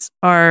cards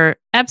are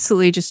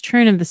absolutely just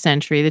turn of the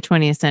century, the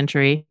 20th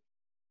century.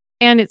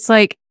 And it's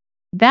like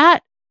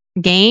that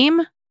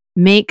game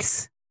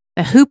makes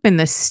the hoop and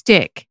the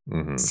stick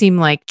Mhm. seem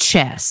like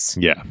chess.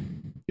 Yeah.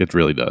 It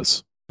really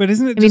does. But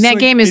isn't it? I mean, just that like,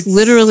 game is it's-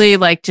 literally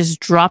like just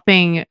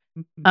dropping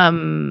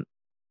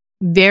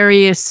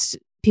various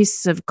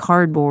pieces of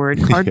cardboard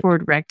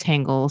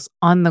rectangles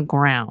on the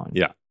ground.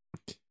 Yeah.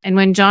 And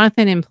when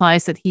Jonathan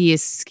implies that he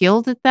is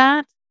skilled at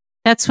that,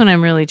 that's when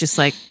I'm really just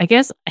like, I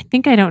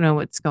think I don't know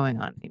what's going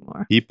on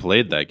anymore. He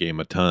played that game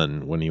a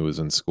ton when he was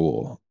in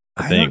school.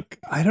 I I think.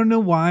 I don't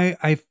know why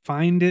I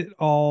find it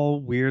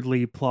all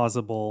weirdly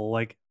plausible.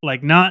 Like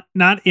not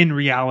in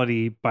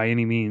reality by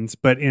any means,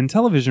 but in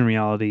television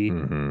reality,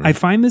 Mhm. I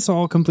find this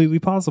all completely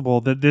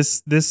plausible that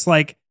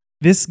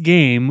this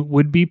game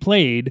would be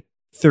played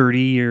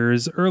 30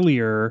 years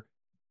earlier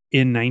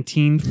in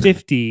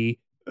 1950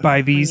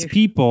 by these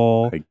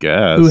people I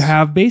guess. who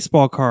have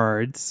baseball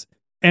cards.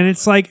 And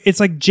it's like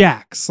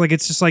jacks. Like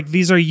it's just like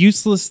these are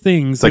useless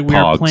things It's like that we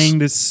are Pogs. playing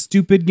this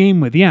stupid game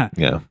with. Yeah.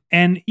 Yeah.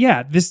 And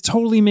yeah, this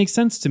totally makes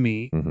sense to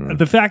me. Mhm.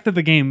 The fact that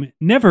the game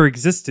never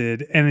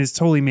existed and is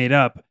totally made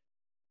up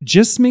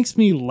just makes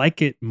me like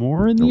it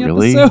more in the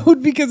Really?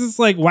 episode because it's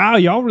like, wow,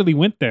 y'all really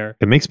went there.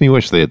 It makes me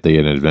wish they had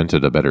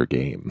invented a better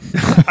game.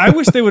 I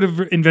wish they would have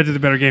invented a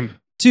better game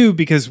too,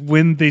 because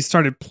when they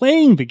started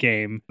playing the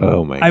game,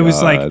 Oh my god. I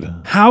was like,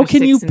 how For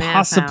can you 6.5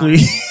 possibly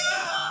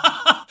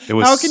It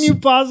was- how can you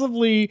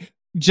possibly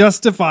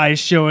justify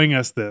showing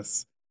us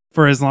this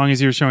for as long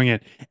as you're showing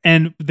it?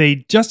 And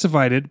they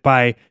justified it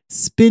by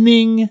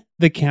spinning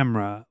the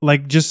camera,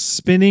 like just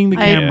spinning the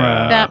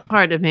camera, That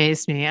part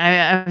amazed me.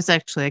 I was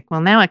actually like, well,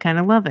 now I kind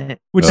of love it.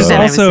 which Oh. is Then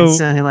I was also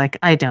instantly like,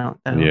 I don't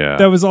though. Yeah.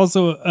 that was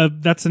also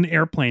that's an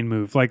airplane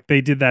move. Like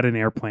they did that in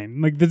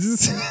Airplane. Like this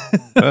is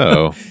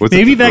Oh. Was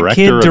maybe it the that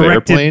kid director of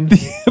directed Airplane?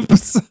 the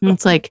episode. And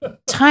it's like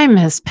time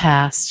has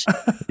passed.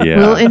 Yeah.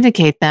 We'll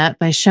indicate that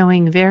by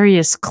showing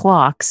various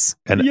clocks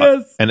and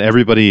Yes. and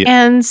everybody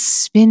and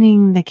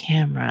spinning the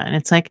camera. And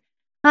it's like,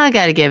 I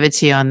got to give it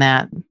to you on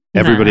that. You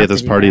don't everybody have at to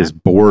this do party that. is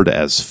bored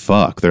as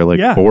fuck. They're like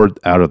Yeah. bored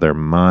out of their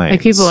minds.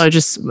 Like people are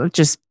just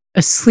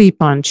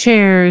asleep on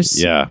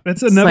chairs. Yeah.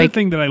 That's another like-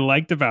 thing that I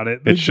liked about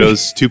it. It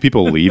shows two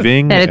people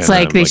leaving. That it's and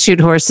like I'm they shoot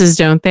horses,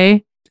 don't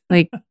they?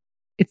 Like,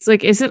 it's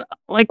like, is it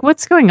like,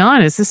 what's going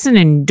on? Is this an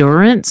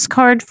endurance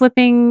card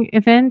flipping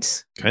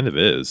event? kind of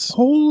is.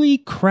 Holy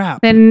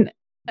crap. Then,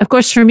 of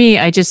course, for me,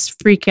 I just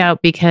freak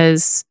out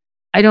because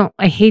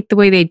I hate the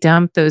way they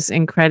dump those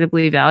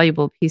incredibly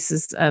valuable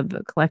pieces of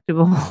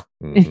collectible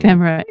Mhm.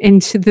 ephemera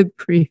into the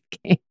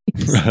briefcase.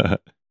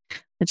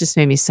 It just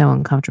made me so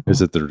uncomfortable.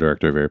 Is it the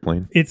director of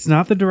Airplane? It's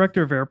not the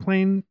director of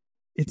Airplane.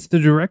 It's the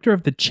director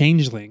of The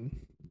Changeling.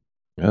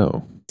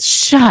 Oh.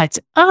 Shut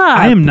up!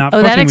 I am not Oh,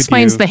 that fucking with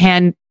explains you. the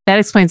hand. That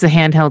explains the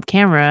handheld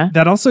camera.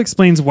 That also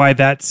explains why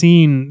that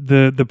scene,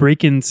 the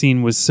break-in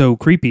scene, was so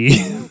creepy.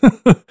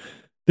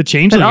 The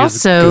Changeling But is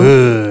also-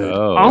 good.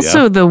 Oh,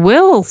 Also, the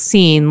will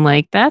scene,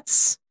 like yeah.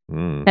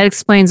 that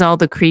explains all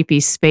the creepy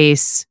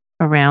space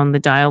around the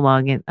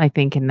dialogue. I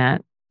think in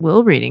that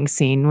will reading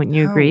scene, wouldn't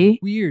you How agree?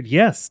 Weird.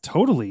 Yes,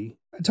 totally.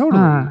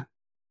 Huh.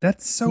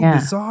 That's so Yeah.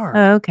 bizarre.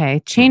 Oh,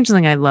 okay,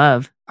 Changeling, I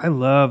love. I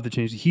love The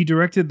Changeling. He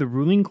directed The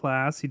Ruling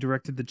Class. He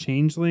directed The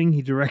Changeling.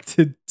 He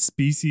directed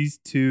Species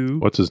 2.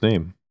 What's his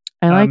name?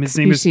 I like his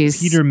name Species.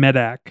 is Peter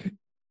Medak.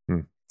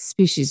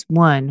 Species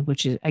 1,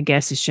 which is I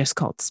guess is just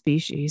called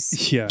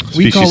Species. Yeah.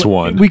 Species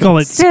 1. We call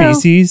it So-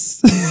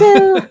 Species.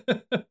 So-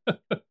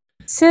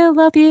 Still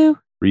love you.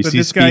 But Reese's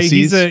this guy,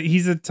 Species?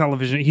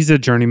 he's a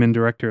journeyman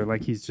director.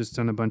 Like he's just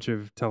done a bunch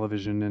of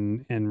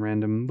television and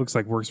random looks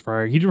like works for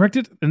hire. He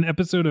directed an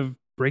episode of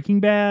Breaking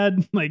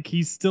Bad. Like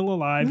he's still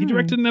alive. He Hmm.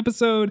 directed an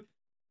episode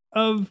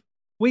of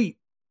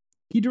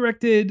he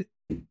directed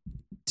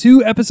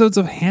 2 episodes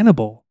of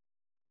Hannibal.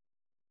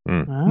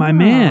 My Ah.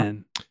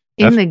 man.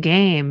 In the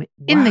game.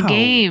 In the Wow.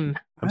 game.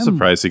 I'm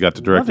surprised he got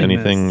to direct loving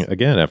anything this.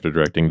 again after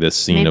directing this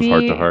scene of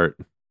Heart to Maybe- Heart.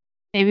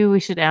 Maybe we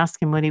should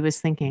ask him what he was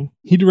thinking.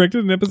 He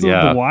directed an episode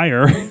Yeah. of The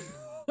Wire.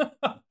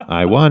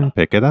 I won.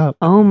 Pick it up.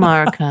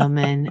 Omar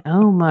coming.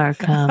 Omar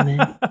coming.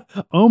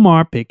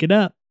 Omar, pick it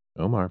up.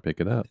 Omar, pick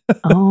it up.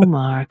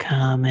 Omar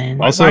coming.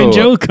 Also- Find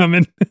Joe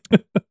coming.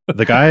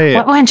 The guy.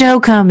 What when Joe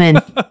coming?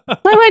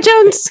 What when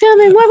Joe's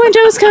coming? What when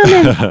Joe's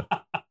coming?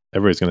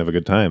 Everybody's going to have a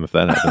good time if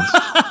that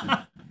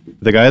happens.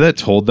 The guy that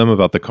told them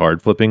about the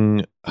card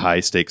flipping, high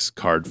stakes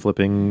card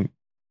flipping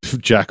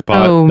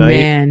jackpot Oh, night,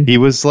 man. he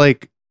was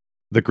like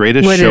the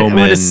greatest What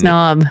showman, a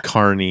snob.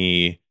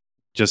 Carney,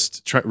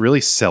 just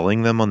really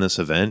selling them on this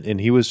event. And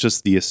he was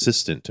just the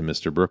assistant to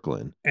Mr.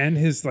 Brooklyn. And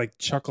his like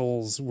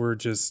chuckles were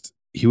just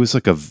he was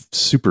like a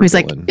super He's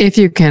like, villain. if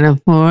you can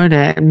afford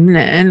it,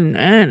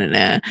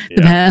 the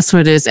Yeah.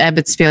 password is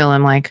Ebbetsville.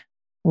 I'm like,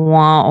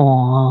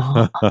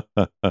 wah,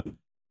 wah.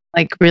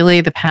 Like,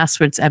 really? The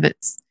password's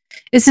Ebbets?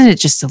 Isn't it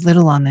just a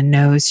little on the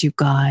nose, you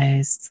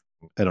guys?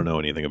 I don't know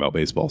anything about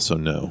baseball, so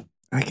no.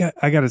 I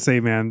got to say,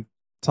 man,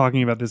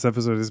 talking about this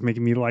episode is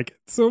making me like it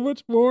so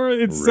much more.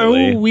 It's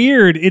Really? so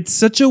weird. It's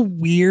such a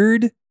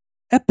weird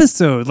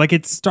episode. Like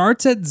it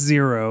starts at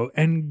 0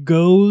 and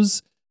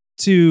goes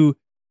to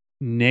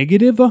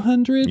negative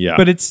 100, Yeah.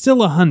 but it's still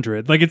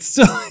 100. Like it's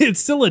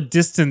still a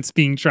distance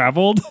being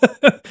traveled,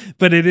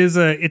 but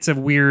it's a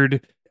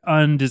weird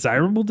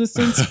undesirable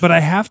distance, but I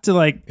have to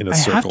In a I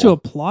have to circle.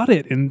 applaud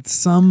it in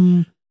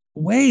some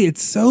way.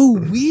 It's so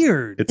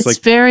weird. It's It's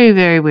like very,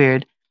 very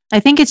weird. I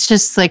think it's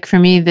just like for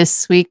me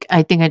this week,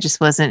 I think I just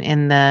wasn't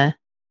in the.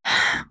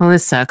 Well,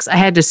 this sucks. I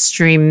had to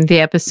stream the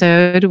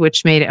episode,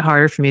 which made it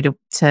harder for me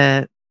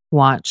to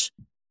watch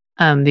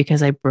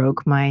because I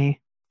broke my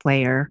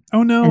player.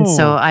 Oh no. And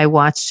so I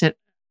watched it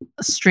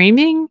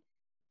streaming.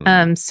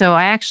 So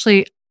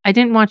I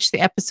didn't watch the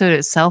episode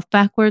itself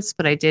backwards,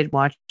 but I did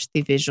watch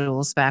the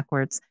visuals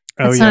backwards.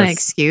 That's not an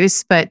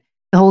excuse, but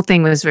the whole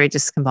thing was very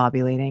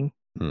discombobulating.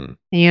 Hmm.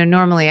 And,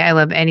 normally I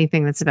love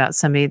anything that's about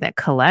somebody that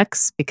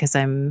collects because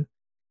I'm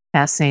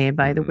fascinated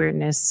by the Mhm.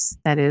 weirdness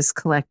that is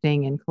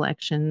collecting and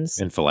collections.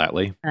 and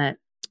philately. But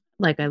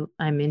like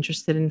I'm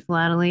interested in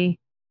philately.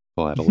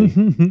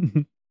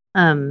 Philately.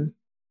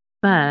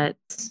 But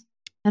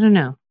I don't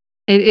know.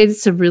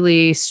 It's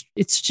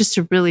just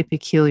a really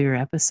peculiar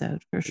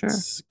episode for sure.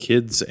 It's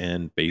kids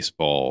and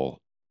baseball,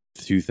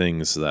 two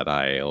things that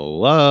I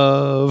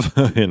love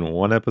in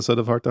one episode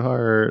of Heart to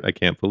Heart. I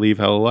can't believe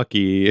how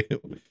lucky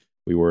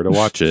we were to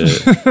watch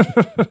it.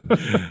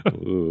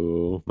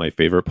 Ooh, my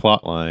favorite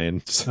plot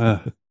lines.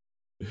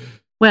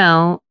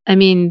 Well, I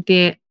mean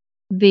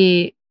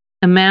the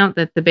amount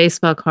that the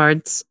baseball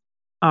cards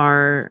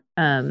are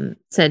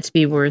said to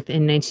be worth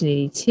in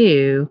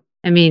 1982.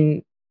 I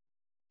mean,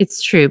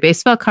 it's true.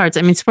 Baseball cards.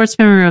 I mean, sports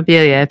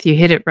memorabilia. If you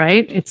hit it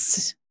right, it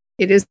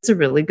is a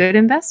really good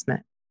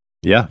investment.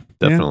 Yeah,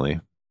 definitely.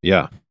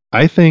 Yeah.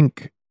 I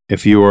think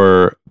if you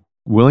are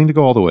willing to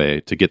go all the way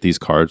to get these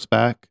cards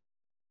back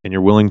and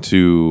you're willing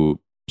to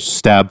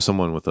stab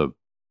someone with a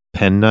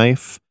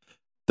penknife,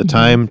 the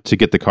time to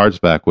get the cards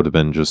back would have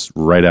been just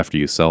right after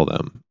you sell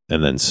them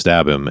and then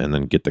stab him and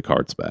then get the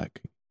cards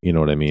back. You know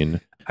what I mean?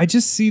 I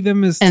just see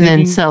them as And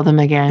then sell them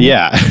again.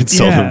 Yeah.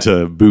 Sell them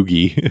to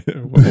Boogie.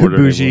 Order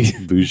him Bougie.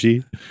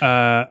 Bougie.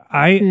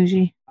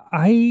 Bougie.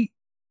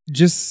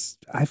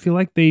 I feel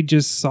like they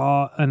just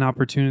saw an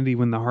opportunity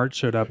when the Heart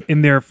showed up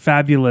in their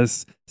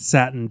fabulous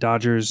satin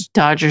Dodgers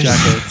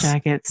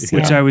Jackets.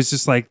 which Yeah. I was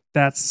just like,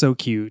 that's so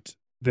cute.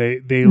 They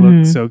Mhm.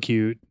 look so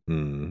cute.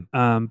 Mm.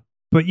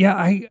 But yeah,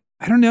 I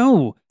don't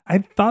know. I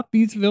thought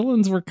these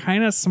villains were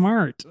kind of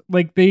smart.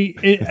 Like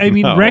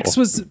No. Rex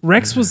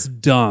was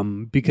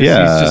dumb because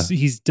Yeah.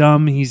 he's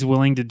dumb. He's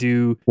willing to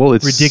do Well,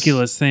 it's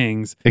ridiculous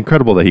things.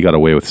 incredible that he got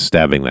away with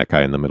stabbing that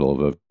guy in the middle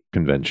of a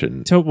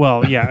convention.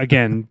 Well, yeah,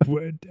 again,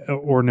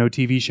 or no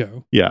TV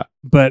show. Yeah.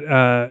 But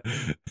I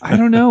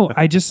don't know.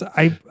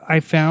 I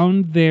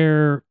found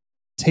their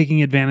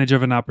taking advantage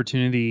of an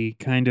opportunity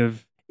kind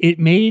of it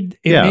made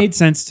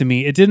sense to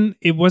me.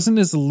 It wasn't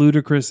as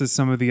ludicrous as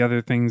some of the other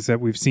things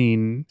that we've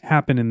seen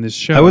happen in this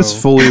show. I was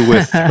fully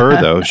with her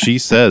though. She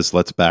says,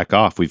 "Let's back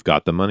off. We've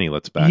got the money.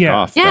 Let's back Yeah.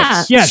 off."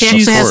 Yeah, Yeah, she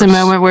she's- actually has a Of course.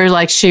 moment where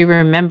like she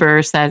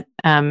remembers that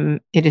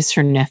it is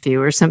her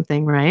nephew or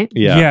something, right?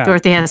 Yeah.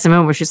 Dorothy has a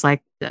moment where she's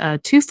like,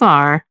 too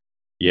far.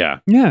 Yeah.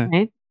 Yeah.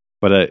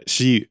 But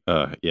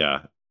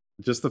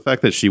just the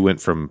fact that she went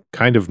from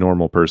kind of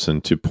normal person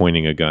to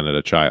pointing a gun at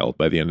a child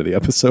by the end of the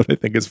episode, I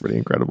think is pretty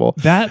incredible.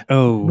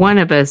 One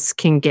of us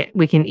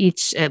we can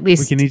each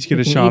get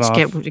a shot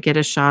off. Get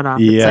a shot off.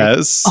 It's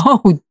Yes. like,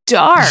 oh,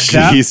 dark.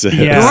 Jesus.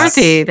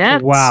 Dorothy,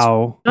 that's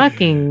wow.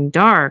 fucking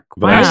dark.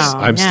 But Wow.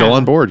 I'm still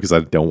on board because I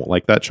don't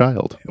like that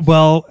child.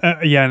 Well,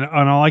 and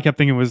all I kept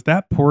thinking was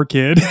that poor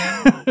kid.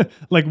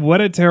 Like,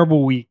 what a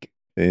terrible week.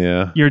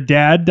 Yeah. Your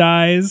dad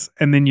dies,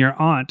 and then your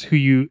aunt, who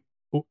you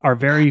are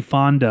very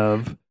fond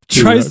of,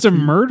 tries to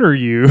murder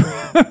you.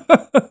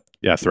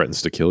 Yeah,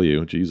 threatens to kill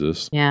you.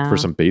 Jesus. Yeah. For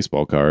some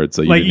baseball cards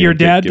that you Like didn't your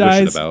even dad give a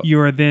shit dies, about. you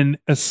are then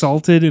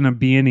assaulted in a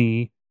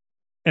B&E,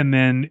 and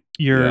then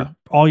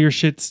all your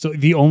shit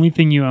the only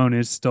thing you own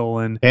is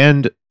stolen.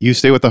 And you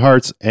stay with the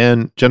Hearts,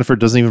 and Jennifer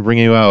doesn't even bring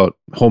you out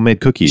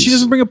homemade cookies. She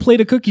doesn't bring a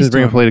plate of She cookies. doesn't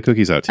bring a to him. plate of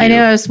cookies out to I you.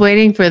 know. I was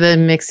waiting for the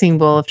mixing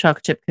bowl of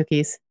chocolate chip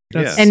cookies.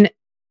 That's- Yeah. And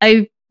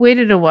I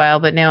waited a while,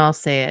 but now I'll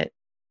say it.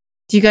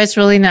 Do you guys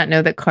really not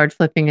know that card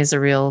flipping is a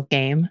real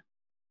game?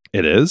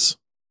 It is?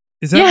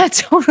 Is that Yeah,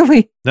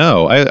 totally.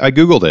 No, I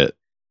Googled it.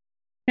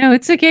 No,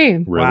 it's a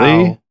game.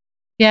 Really? Wow.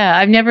 Yeah,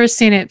 I've never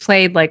seen it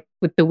played like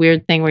with the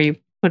weird thing where you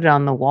put it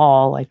on the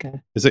wall, like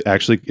a. Is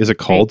it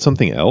called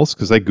something else?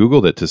 Because I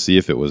Googled it to see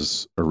if it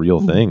was a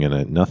real thing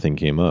and nothing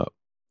came up.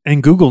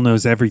 And Google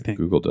knows everything.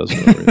 Google does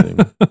know everything.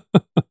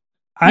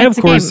 I, It's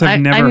of a course, game. have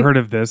never I'm- heard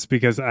of this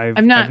because I've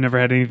I'm not- never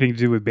had anything to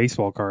do with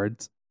baseball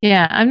cards.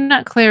 Yeah, I'm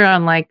not clear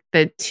on like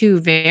the two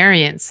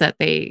variants that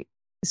they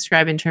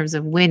describe in terms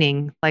of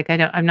winning. Like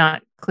I'm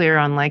not clear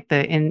on like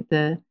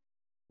the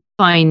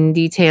fine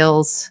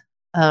details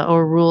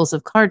or rules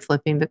of card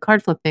flipping, but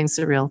card flipping's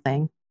the real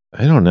thing.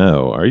 I don't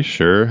know. Are you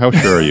sure? How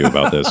sure are you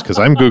about this? Because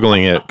I'm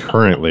Googling it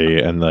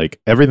currently, and like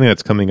everything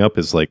that's coming up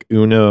is like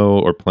Uno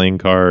or playing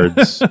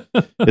cards.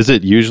 Is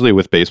it usually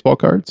with baseball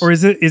cards? Or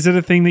is it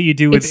a thing that you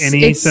do with It's-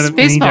 any it's set of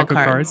any baseball deck of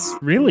cards.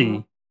 cards?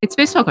 Really? It's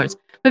baseball cards.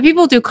 But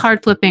people do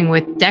card flipping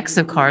with decks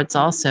of cards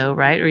also,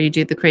 right? Or you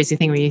do the crazy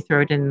thing where you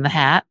throw it in the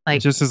hat.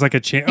 Like Just as like a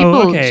chance. people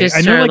Oh, okay. just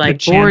I know are, like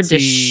the like, bored to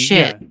chancy-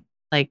 shit. yeah.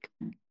 like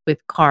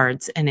with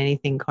cards and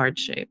anything card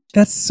shaped.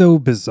 That's so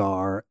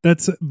bizarre.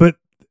 But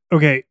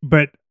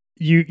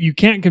you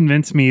can't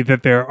convince me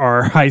that there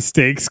are high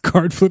stakes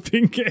card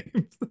flipping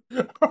games.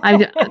 I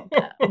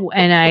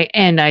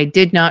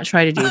did not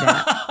try to do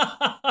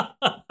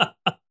that.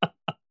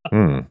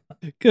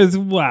 Because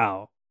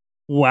wow.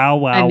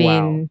 I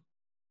mean,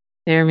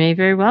 there may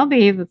very well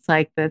be. It's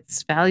like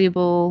that's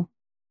valuable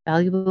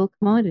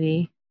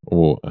commodity.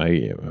 Oh,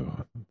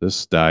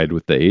 this died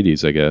with the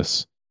 80s, I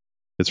guess.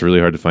 It's really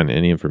hard to find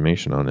any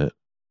information on it.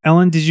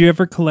 Ellen, did you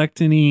ever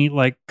collect any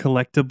like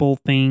collectible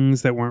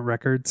things that weren't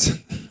records?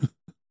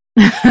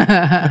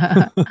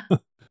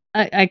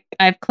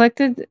 I've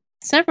collected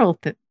several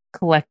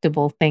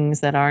collectible things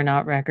that are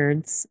not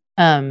records.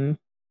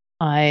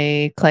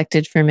 I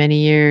collected for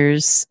many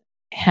years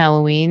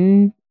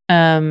Halloween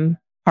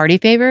party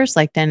favors,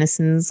 like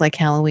Denison's like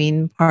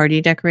Halloween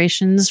party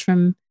decorations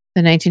from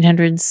the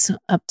 1900s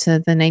up to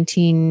the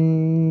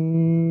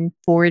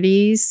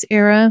 1940s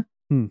era.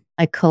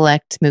 I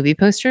collect movie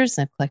posters.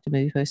 I've collected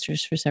movie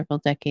posters for several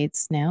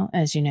decades now,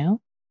 as you know.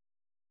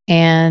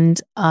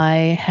 And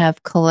I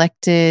have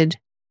collected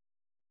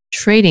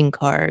trading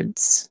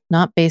cards,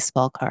 not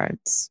baseball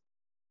cards.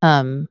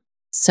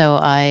 So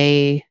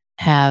I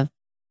have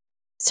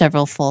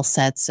several full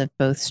sets of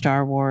both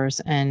Star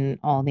Wars and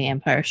all the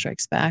Empire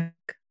Strikes Back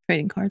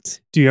trading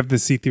cards. Do you have the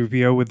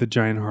C-3PO with the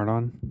giant heart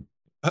on?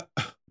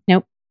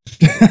 Nope.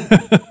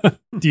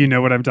 Do you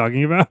know what I'm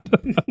talking about?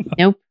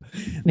 Nope.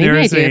 Maybe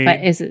I There's do.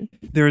 Is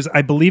it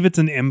I believe it's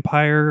an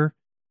Empire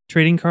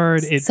trading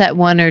card. set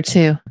 1 or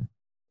 2?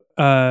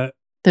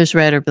 There's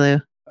red or blue.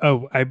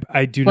 Oh,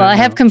 I do Well, not I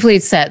have know.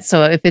 complete set,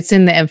 so if it's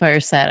in the Empire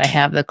set, I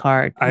have the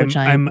card, which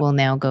I I'm- will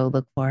now go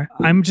look for.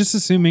 I'm just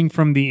assuming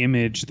from the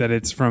image that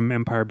it's from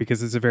Empire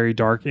because it's a very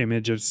dark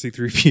image of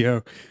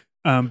C-3PO.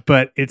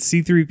 But it's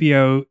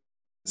C-3PO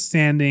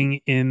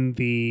standing in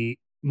the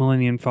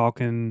Millennium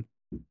Falcon,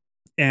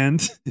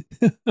 and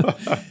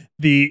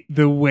the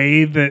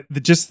way that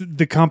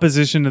the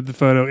composition of the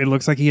photo, it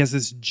looks like he has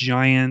this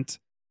giant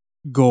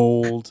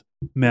gold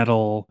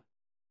metal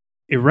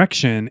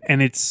erection,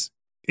 and it's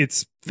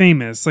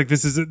famous. Like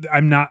this is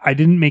I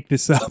didn't make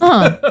this up.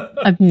 Huh.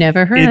 I've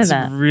never heard of It's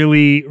that.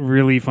 really,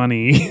 really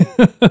funny.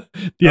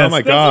 Oh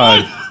my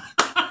God.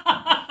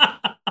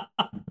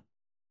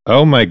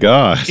 Oh my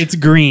gosh. It's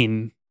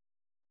green.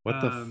 What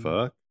the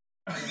fuck?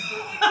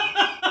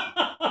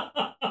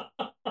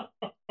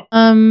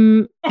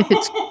 If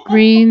it's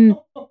green,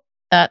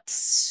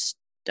 that's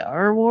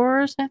Star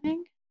Wars, I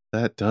think.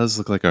 That does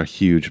look like a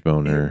huge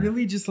boner. It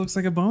really just looks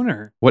like a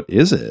boner. What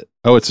is it?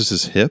 Oh, it's just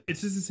his hip?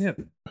 It's just his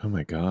hip. Oh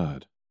my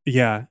God.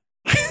 Yeah.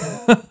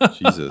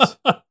 Jesus.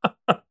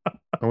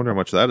 I wonder how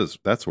much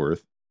that's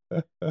worth.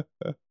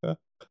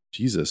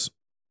 Jesus.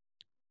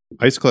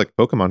 I used to collect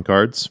Pokemon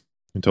cards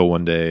until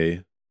one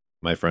day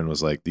my friend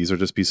was like, "These are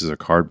just pieces of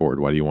cardboard.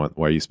 Why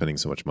are you spending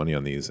so much money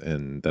on these?"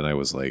 And then I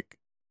was like,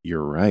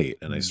 "You're right."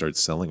 And I started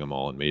selling them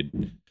all and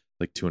made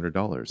like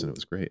 $200, and it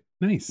was great.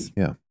 Nice.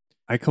 Yeah.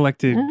 I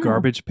collected Oh.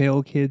 Garbage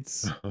Pail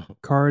Kids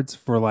cards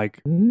for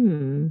like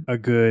Mm. a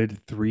good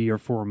 3 or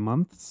 4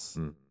 months.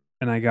 Mm.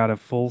 And I got a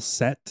full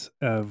set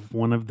of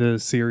one of the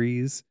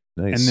series.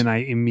 Nice. And then I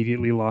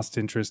immediately lost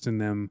interest in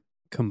them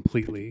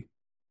completely.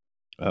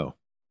 Oh,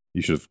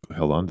 you should have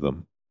held on to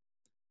them.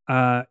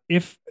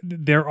 If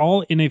they're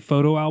all in a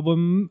photo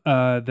album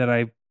that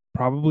I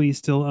probably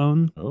still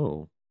own.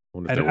 Oh.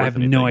 Wonder if I they're worth have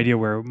no anything. idea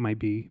where it might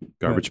be. but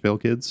Garbage Pail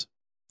Kids?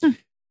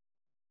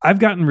 I've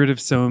gotten rid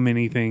of so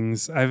many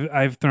things.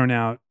 I've thrown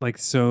out like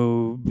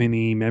so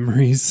many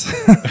memories.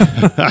 Just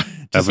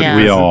Haven't Yeah,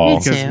 we me all?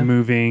 too. because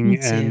moving Me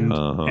too. and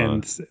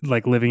Uh-huh.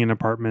 like living in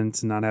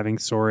apartments and not having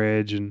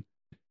storage and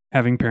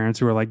having parents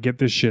who are like, get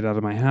this shit out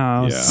of my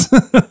house.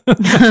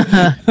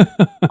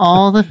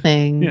 All the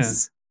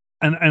things.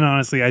 and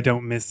honestly, I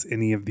don't miss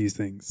any of these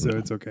things, so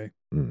it's okay.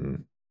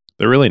 Mhm.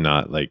 They're really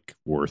not like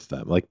worth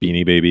them. Like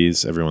Beanie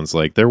Babies, everyone's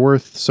like they're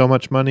worth so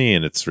much money,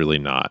 and it's really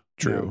not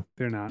true. No,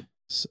 they're not.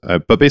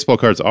 But baseball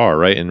cards are,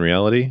 right? In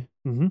reality,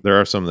 Mhm. there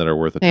are some that are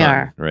worth a They ton,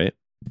 are. right?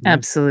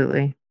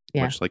 Absolutely.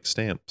 Yeah. Much like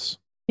stamps.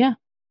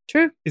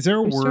 True. Is there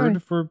a True story.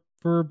 word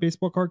for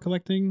baseball card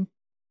collecting,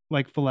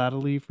 like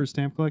philately for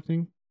stamp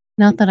collecting?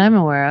 Not that I'm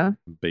aware of.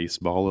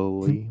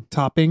 Baseball-ly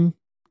Topping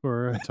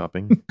or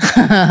topping.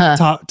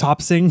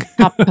 topsing?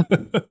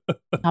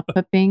 Top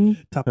pipping.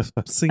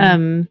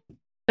 Topsing.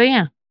 But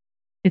yeah,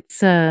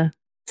 it's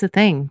It's a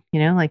thing,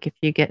 like if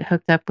you get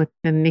hooked up with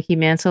the Mickey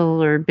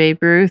Mantle or Babe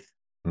Ruth,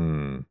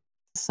 Hmm.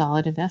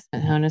 solid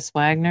investment. Honus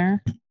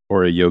Wagner,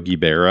 Or a Yogi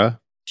Berra.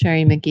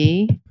 Cherry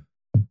McGee.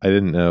 I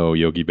didn't know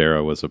Yogi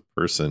Berra was a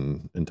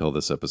person until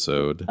this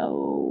episode.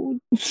 Oh.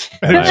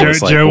 I Joe,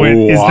 was like, Joe went,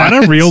 is that a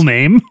 "What?" real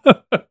name?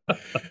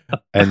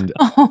 And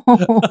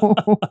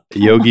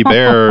Yogi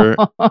Bear,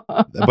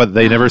 but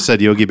they never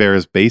said Yogi Bear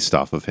is based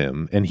off of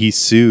him. And he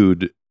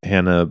sued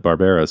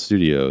Hanna-Barbera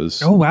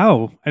Studios. Oh,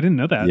 wow. I didn't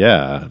know that.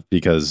 Yeah,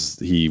 because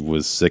he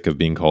was sick of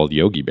being called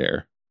Yogi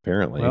Bear,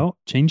 apparently. Well,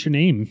 change your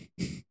name,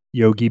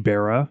 Yogi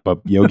Berra. But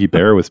Yogi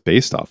Bear was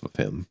based off of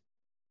him,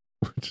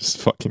 which is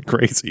fucking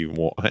crazy.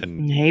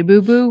 And, Hey,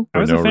 Boo Boo. I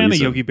was no a fan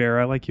reason. of Yogi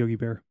Berra. I like Yogi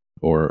Bear.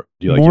 or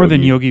do you like More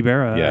than Yogi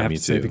Berra, Yeah, I have me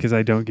to say, too. because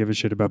I don't give a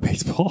shit about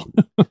baseball.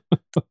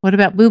 What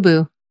about Boo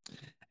Boo?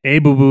 Hey,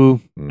 Boo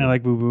Boo. Mm. I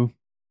like Boo Boo.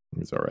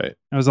 It's all right.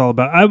 I was all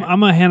about.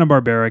 I'm a Hanna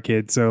Barbera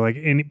kid, so like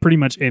pretty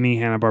much any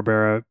Hanna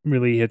Barbera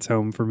really hits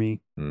home for me.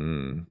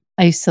 Mm.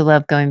 I used to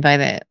love going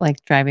by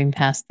driving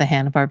past the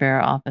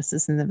Hanna-Barbera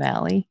offices in the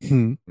valley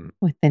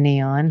with the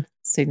neon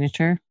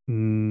signature.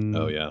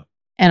 Oh, yeah.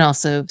 And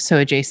also so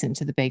adjacent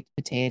to the baked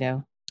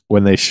potato.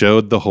 When they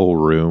showed the whole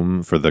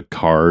room for the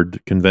card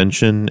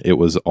convention, it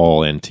was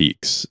all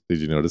antiques. Did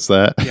you notice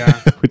that? Yeah.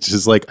 Which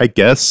is like, I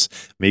guess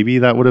maybe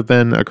that would have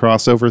been a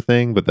crossover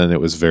thing, but then it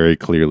was very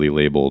clearly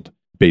labeled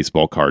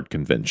baseball card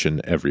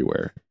convention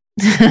everywhere.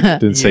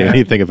 Didn't say Yeah.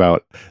 anything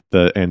about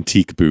the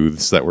antique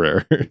booths that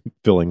were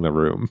filling the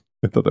room.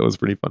 I thought that was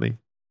pretty funny.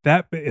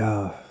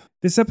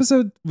 This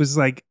episode was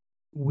like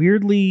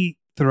weirdly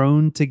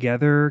thrown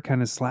together,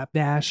 kind of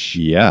slapdash,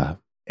 Yeah.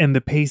 and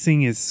the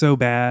pacing is so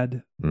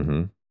bad.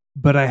 Hmm.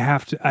 But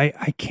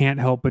I can't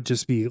help but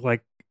just be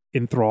like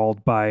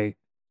enthralled by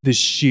the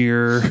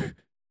sheer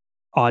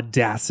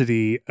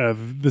audacity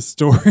of the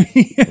story.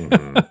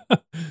 Mhm.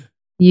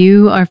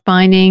 You are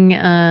finding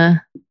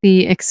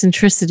the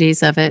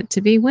eccentricities of it to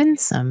be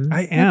winsome.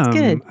 I am. That's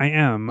good. I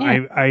am.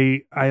 Yeah.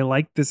 I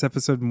like this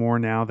episode more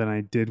now than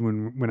I did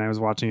when I was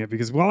watching it,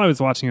 because while I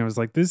was watching it, I was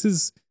like, this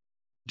is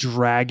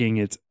dragging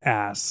its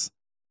ass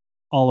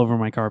all over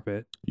my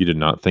carpet. You did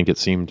not think it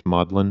seemed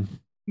maudlin?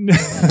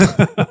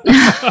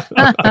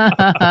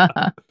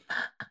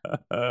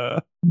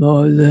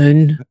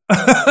 Marlon.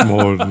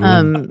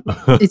 Maudlin.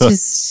 It's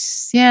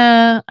just,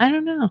 yeah, I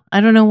don't know.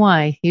 I don't know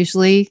why.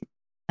 Usually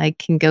I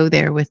can go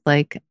there with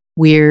like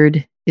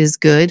weird is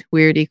good,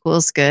 weird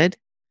equals good.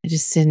 I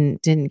just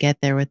didn't get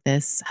there with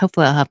this.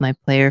 Hopefully I'll have my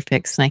player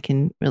fixed and I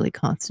can really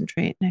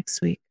concentrate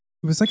next week.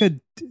 It was like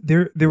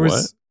there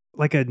was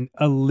like a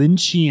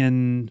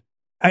Lynchian.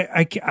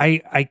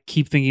 I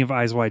keep thinking of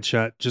Eyes Wide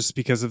Shut just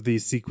because of the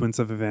sequence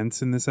of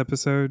events in this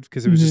episode,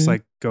 because it was just Mhm.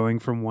 like going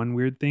from one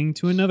weird thing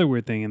to another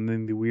weird thing, and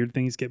then the weird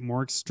things get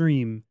more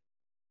extreme,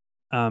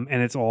 and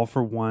it's all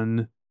for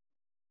one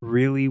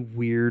really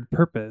weird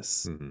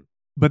purpose. Mhm.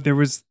 But there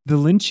was the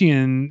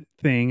Lynchian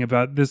thing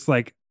about this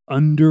like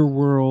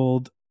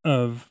underworld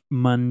of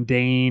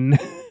mundane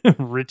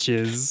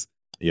riches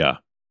Yeah.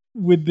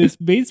 with this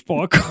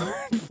baseball card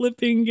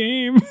flipping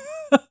game.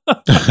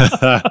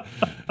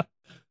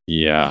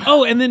 Yeah.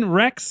 Oh, and then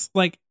Rex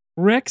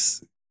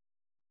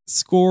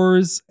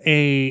scores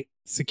a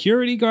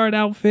security guard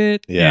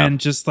outfit Yeah. and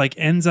just like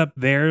ends up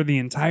there the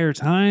entire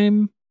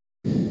time.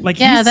 Like,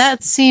 Yeah,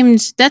 that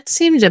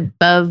seemed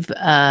above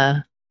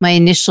my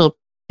initial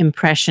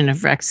impression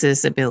of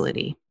Rex's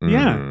ability.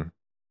 Yeah. Mhm.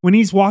 when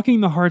he's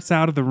walking the hearts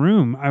out of the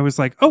room, I was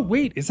like, oh,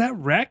 wait, is that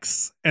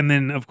Rex? And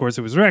then, of course,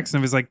 it was Rex. And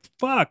I was like,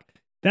 fuck,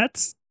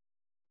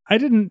 I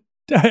didn't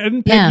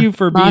peg you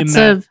for being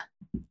that.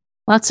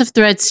 Lots of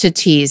threads to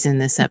tease in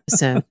this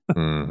episode.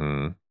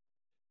 Mhm.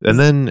 And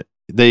then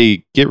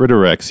they get rid of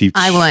Rex.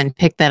 I won.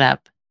 Pick that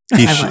up.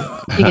 He I sh- won.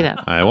 Pick it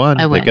up. I won.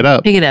 I win. Pick it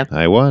up. Pick it up.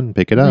 I won.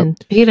 Pick it I up. win.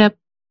 Pick it up.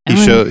 I He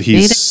win. show Pick it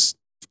up. he's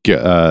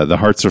the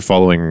hearts are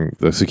following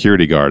the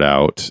security guard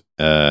out,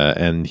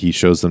 and he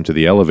shows them to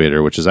the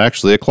elevator, which is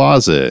actually a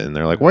closet. And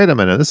they're like, "Wait a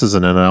minute, this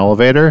isn't an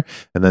elevator."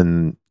 And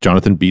then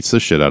Jonathan beats the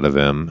shit out of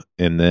him,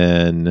 and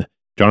then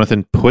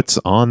Jonathan puts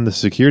on the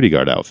security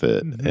guard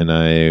outfit. Mhm. And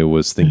I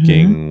was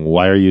thinking,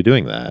 why are you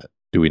doing that?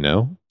 Do we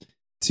know?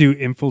 To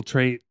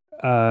infiltrate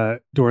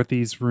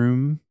Dorothy's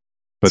room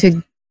But-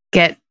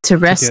 to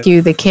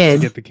rescue the to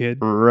kid. get the kid.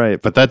 Right,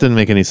 but that didn't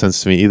make any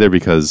sense to me either,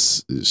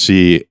 because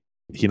they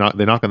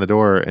knock on the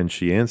door and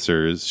she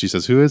answers. She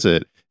says, "Who is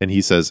it?" And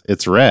he says,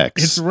 "It's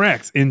Rex." It's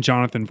Rex in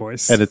Jonathan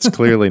voice. And it's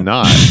clearly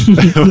not.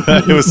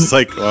 It was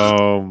like,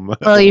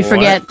 Well, you what?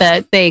 forget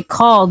that they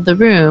called the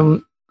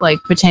room like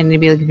pretending to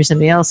be looking for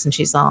somebody else, and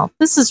she's all,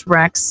 "This is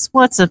Rex.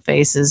 What's a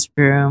face's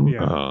room?"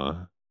 Yeah.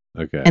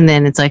 Okay. And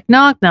then it's like,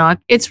 knock, knock.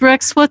 It's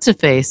Rex. What's a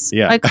face?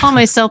 Yeah. I call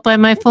myself by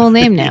my full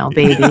name now,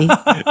 baby.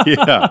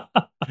 Yeah,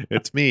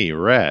 it's me,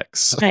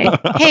 Rex. Right.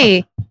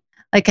 Hey,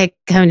 like I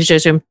come into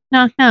Joe's room,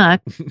 knock,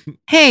 knock.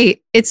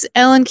 Hey, it's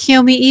Ellen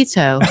Kiyomi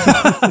Ito.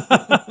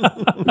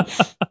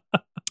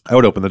 I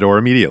would open the door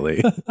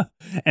immediately.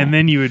 And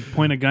then you would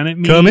point a gun at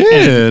me. Come and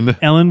in.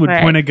 Ellen would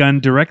Right. point a gun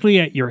directly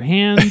at your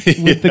hand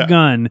with the Yeah.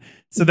 gun.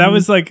 So that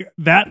was like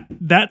that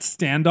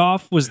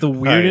standoff was the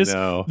weirdest. I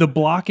know. The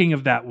blocking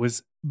of that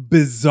was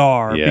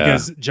bizarre Yeah.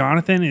 because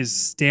Jonathan is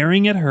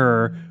staring at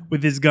her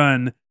with his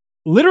gun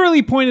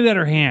literally pointed at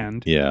her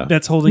hand Yeah.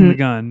 that's holding the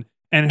gun.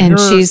 And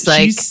she's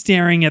like-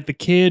 staring at the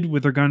kid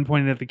with her gun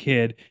pointed at the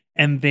kid.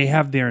 And they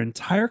have their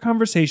entire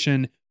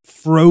conversation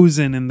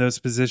frozen in those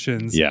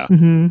positions. Yeah.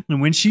 Mhm.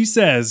 And when she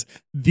says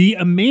the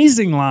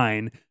amazing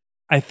line,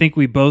 I think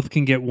we both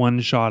can get one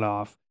shot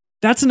off.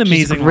 That's an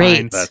amazing great.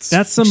 line.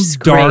 That's Some She's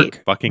dark,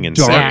 great. fucking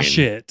insane. dark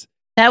shit.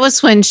 That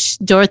was when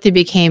Dorothy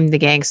became the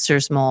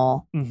gangster's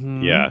mole.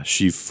 Mhm. Yeah.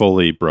 She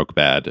fully broke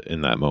bad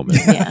in that moment.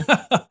 Yeah.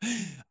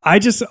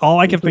 All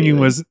I kept thinking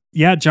was,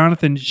 yeah,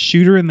 Jonathan,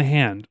 shoot her in the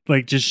hand.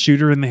 Like, just shoot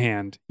her in the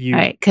hand. All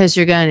right, because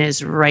your gun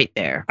is right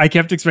there. I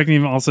kept expecting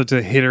him also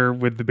to hit her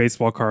with the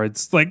baseball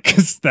cards, like,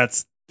 because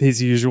that's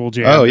his usual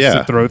jam. Oh, is yeah.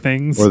 to throw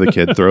things. Or the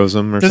kid throws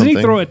them or Doesn't something.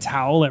 he throw a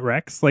towel at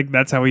Rex? Like,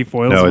 that's how he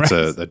foils No, Rex.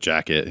 it's a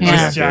jacket. His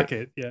Yeah. His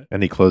jacket. Yeah.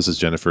 And he closes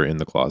Jennifer in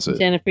the closet.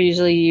 Jennifer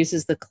usually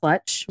uses the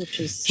clutch, which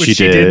is Which She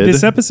she did did.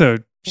 this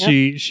episode.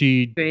 Yep.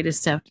 She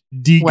greatest weapon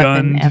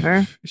degunned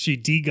ever. She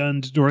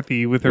degunned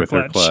Dorothy with her with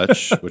clutch. her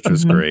clutch, which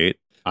was Mhm. great.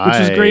 Which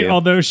was great,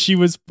 although she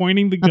was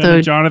pointing the gun Although-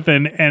 at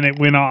Jonathan and it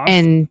went off.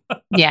 And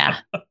yeah,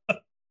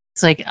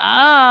 it's like,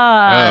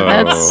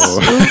 that's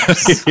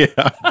oops.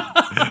 yeah.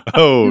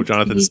 Oh,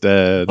 Jonathan's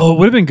dead. Oh, it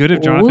would have been good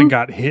if Jonathan Ooh.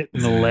 got hit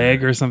in the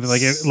leg or something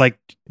like it. Like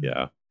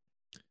Yeah.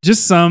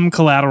 just some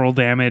collateral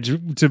damage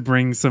to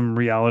bring some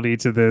reality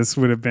to this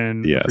would have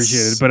been Yes.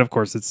 appreciated. But of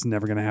course, it's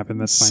never going to happen.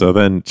 That's fine. So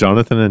then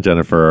Jonathan and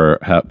Jennifer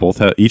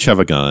each have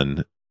a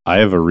gun. I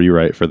have a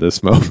rewrite for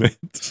this moment.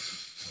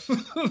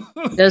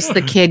 Does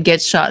the kid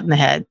get shot in the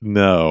head?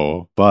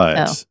 No, but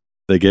Oh.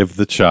 they give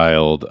the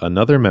child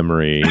another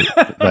memory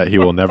that he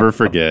will never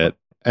forget,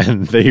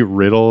 and they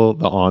riddle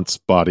the aunt's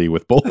body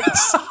with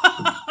bullets.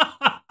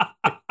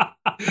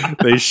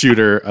 They shoot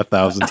her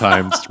 1,000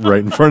 times right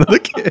in front of the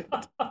kid.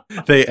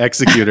 They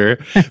execute her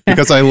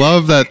because I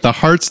love that the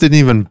Hearts didn't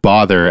even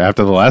bother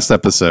after the last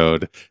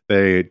episode.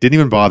 They didn't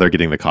even bother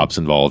getting the cops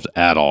involved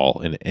at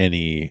all in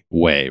any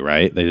way,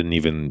 right? They didn't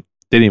even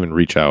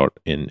reach out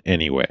in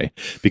any way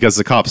because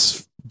the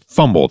cops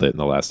fumbled it in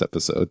the last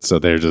episode. So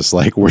they're just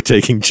like, we're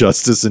taking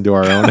justice into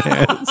our own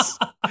hands.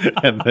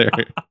 And they're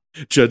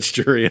judge,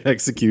 jury, and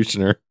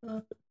executioner.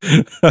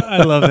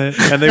 I love it.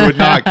 And they would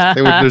not,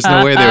 there's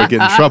no way they would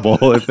get in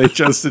trouble if they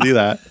chose to do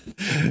that.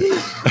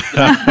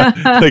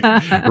 Like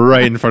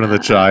right in front of the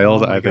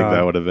child. Oh my I think God.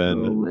 that would have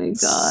been Oh my God.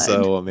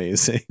 so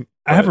amazing.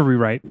 I have a But,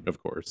 rewrite.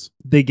 of course.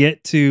 They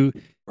get to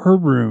her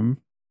room.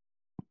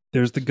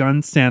 There's the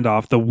gun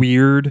standoff, the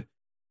weird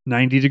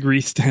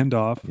 90-degree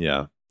standoff.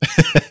 Yeah.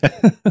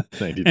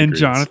 90 And degrees.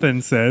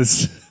 Jonathan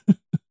says,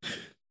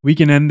 we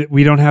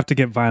don't have to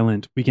get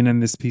violent. We can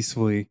end this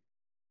peacefully.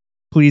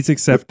 Please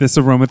accept this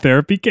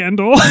aromatherapy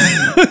candle.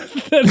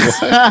 He's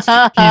put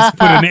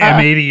an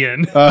M80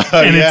 in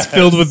and it's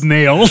filled with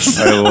nails.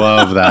 I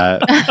love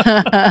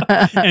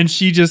that. And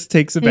she just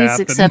takes a Please bath.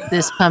 accept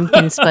this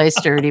pumpkin spice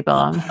dirty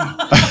bomb.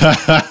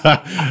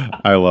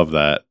 I love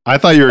that. I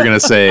thought you were going to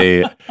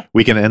say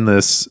we can end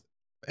this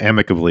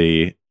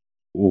amicably.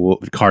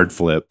 Card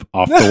flip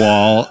off the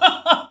wall.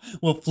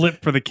 We'll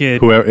flip for the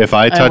kid. Whoever, if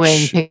I I win,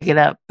 touch, pick it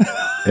up.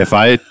 if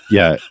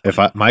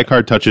my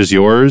card touches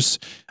yours,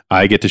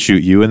 I get to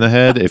shoot you in the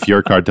head. If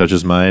your card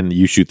touches mine,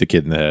 you shoot the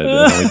kid in the head,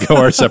 and then we go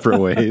our separate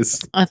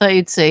ways. I thought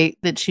you'd say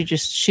that she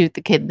just shoot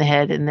the kid in the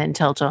head and then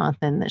tell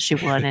Jonathan that she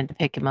wanted to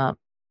pick him up.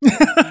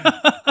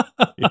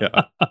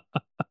 Yeah,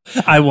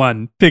 I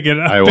won. Pick it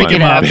up. I Pick want it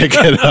to up. pick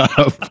it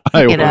up.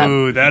 I Pick it up. won.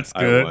 Ooh, that's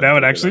I good. won. That would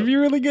Pick it actually up. be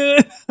really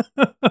good.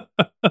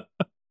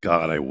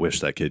 God, I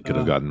wish that kid could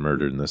have gotten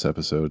murdered in this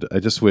episode. I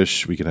just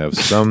wish we could have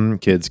some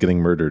kids getting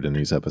murdered in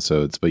these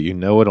episodes, but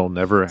it'll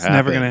never It's happen.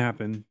 never going to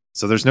happen.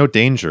 So there's no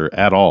danger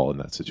at all in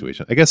that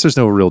situation. I guess there's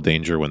no real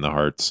danger when the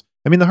Hearts.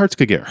 I mean, the Hearts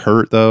could get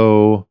hurt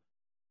though.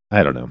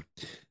 I don't know.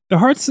 The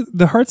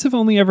Hearts have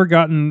only ever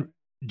gotten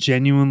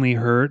genuinely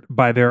hurt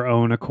by their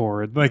own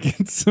accord. Like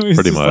it's always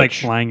Pretty just like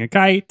much. flying a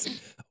kite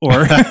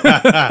or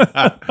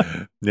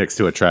Next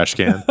to a trash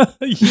can.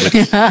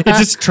 it's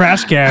just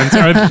trash cans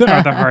are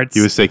the Hearts.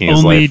 He was taking his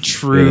only life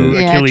true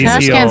in Yeah, Achilles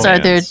trash heel. cans are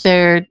Yes.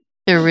 their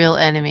real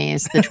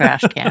enemies. The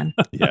trash can,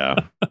 Yeah.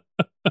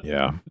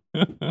 Yeah.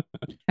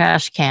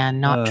 trash can,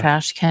 not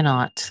trash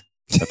cannot.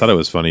 I thought it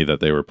was funny that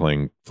they were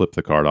playing flip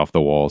the card off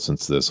the wall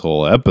since this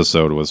whole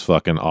episode was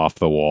fucking off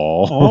the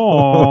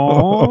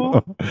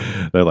wall.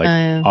 They're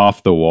like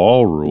off the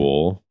wall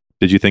rule.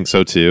 Did you think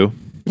so too?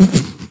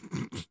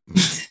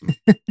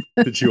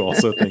 Did you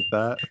also think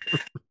that?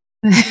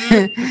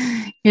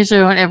 Here's what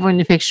I want everyone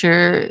to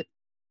picture: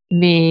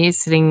 me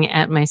sitting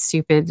at my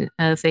stupid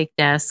fake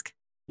desk,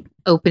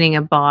 opening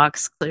a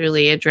box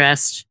clearly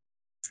addressed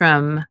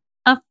from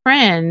a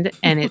friend,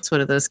 and it's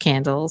one of those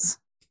candles.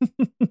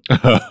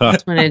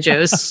 It's one of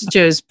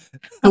Joe's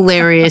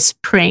hilarious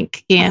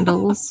prank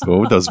candles. What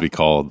would those be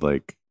called?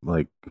 Like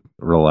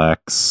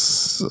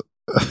relax.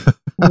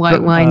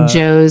 White wine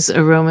Joe's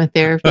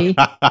aromatherapy.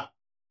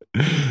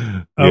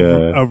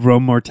 Yeah. A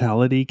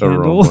mortality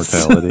candle.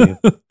 mortality.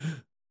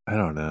 I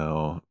don't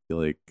know. I feel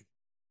like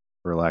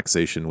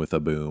relaxation with a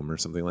boom or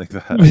something like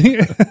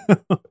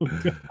that. Oh,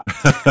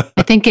 God.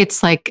 I think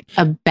it's like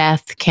a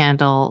Beth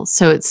candle,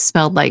 so it's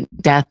spelled like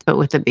death but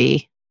with a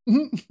B.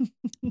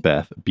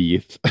 Beth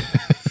beef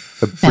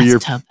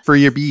Bathtub. for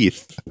your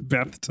beef.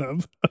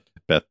 Bathtub.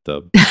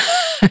 Bathtub.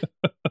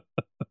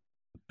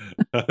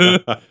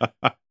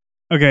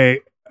 Okay.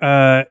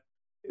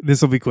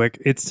 This will be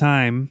quick. It's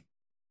time.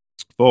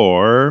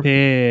 For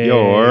Pick,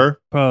 your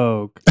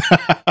poke.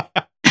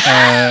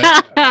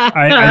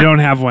 I don't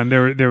have one.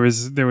 There was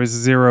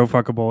zero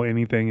fuckable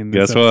anything in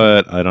this. Guess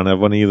what? I don't have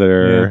one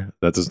either. Yeah.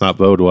 That does not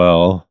bode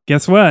well.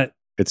 Guess what?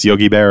 It's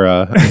Yogi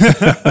Berra.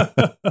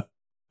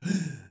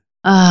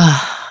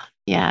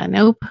 Yeah,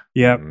 nope.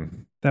 Yep,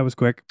 that was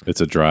quick.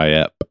 It's a dry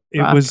ep.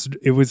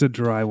 It was a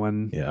dry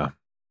one. Yeah.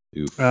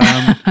 Oof.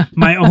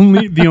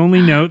 The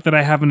only note that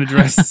I haven't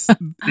addressed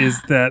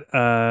is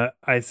that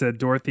I said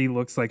Dorothy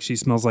looks like she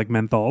smells like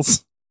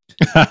menthols.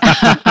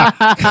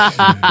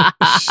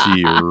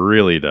 She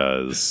really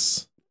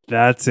does.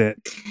 That's it.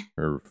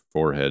 Her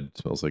forehead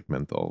smells like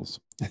menthols.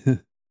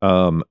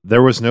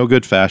 There was no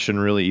good fashion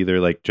really either.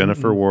 Like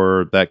Jennifer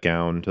wore that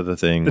gown to the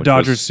thing. The which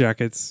Dodgers was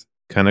jackets.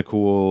 kind of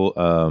cool.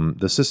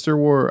 The sister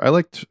wore. I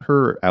liked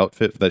her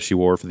outfit that she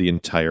wore for the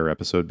entire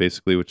episode,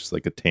 basically, which is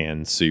like a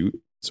tan suit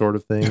sort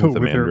of thing with a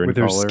mandarin with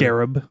her collar.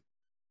 scarab.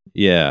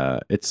 Yeah,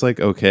 it's like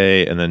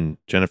okay. And then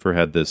Jennifer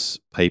had this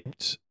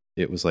piped.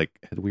 It was like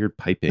had weird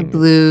The piping.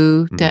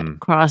 blue Mhm.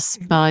 cross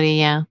body,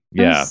 yeah.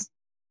 It Yeah. was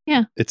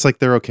It's like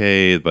they're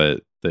okay,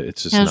 but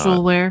it's just casual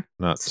not wear.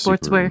 super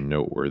sportswear.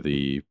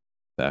 noteworthy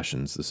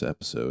fashions this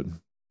episode.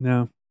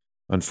 No,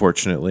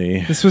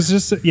 Unfortunately, this was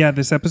just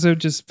this episode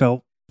just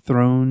felt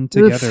thrown Oof.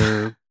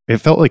 together. it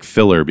felt like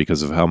filler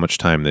because of how much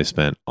time they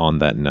spent on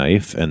that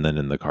knife and then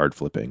in the card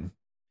flipping.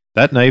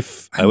 That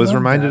knife, I I was love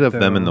reminded that, of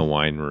them in the though.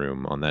 wine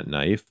room on that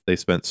knife. They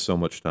spent so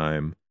much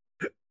time.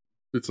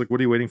 It's like, what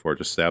are you waiting for?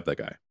 Just stab that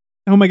guy.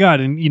 Oh my God!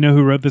 And you know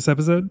who wrote this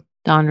episode?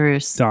 Don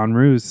Roos. Don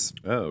Roos,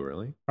 Oh,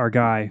 really? our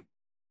guy.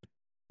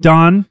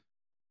 Don,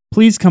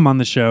 please come on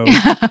the show.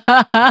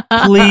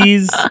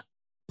 Please,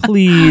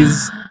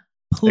 please,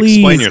 please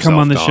yourself, come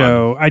on the Don.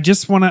 show. I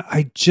just want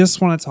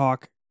to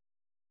talk.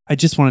 I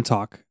just want to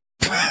talk.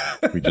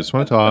 We just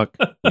want to talk.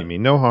 You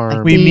mean no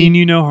harm. We The mean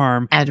you no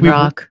harm. Ad We will-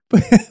 Rock.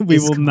 we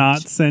is will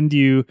not called. send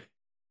you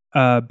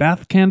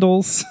bath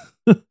candles.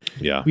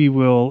 Yeah. We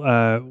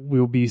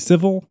will be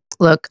civil.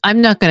 Look,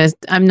 I'm not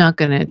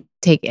gonna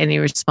take any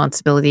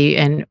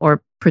responsibility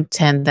or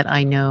pretend that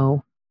I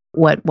know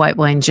what White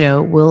Wine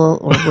Joe will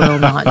or will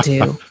not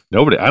do.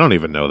 Nobody. I don't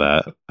even know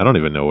that. I don't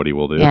even know what he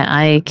will do. Yeah,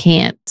 I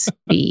can't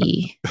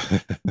be.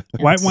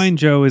 White Wine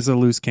Joe is a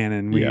loose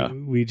cannon. Yeah.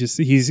 We just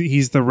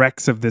he's the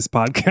Rex of this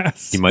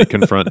podcast. He might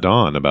confront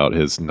Don about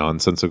his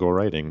nonsensical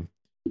writing.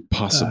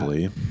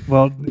 Possibly.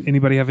 Well,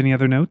 anybody have any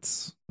other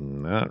notes?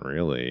 Not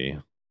really.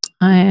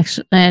 I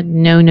had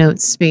no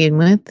notes to begin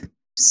with,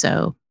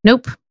 so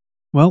nope.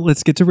 Well,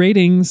 let's get to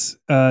ratings.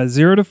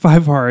 0 to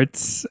 5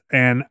 hearts,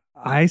 and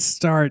I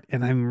start,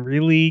 and I'm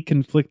really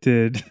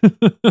conflicted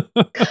because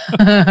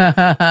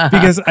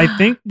I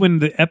think when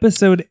the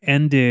episode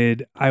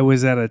ended, I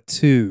was at a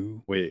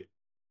 2. Wait.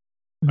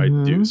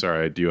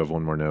 Mhm. I do have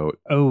one more note.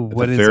 Oh, At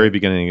what the is very it?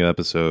 beginning of the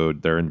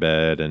episode, they're in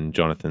bed, and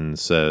Jonathan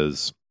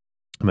says,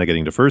 "Am I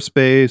getting to first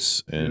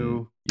base?" And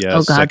No. yes,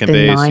 Oh God, second the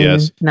base,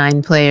 yes,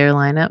 nine player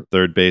lineup.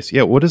 third base.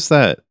 Yeah, what is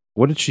that?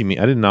 What did she mean?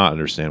 I did not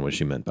understand what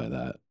she meant by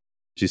that.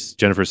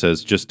 Jennifer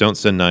says, "Just don't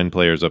send 9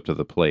 players up to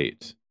the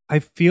plate." I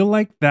feel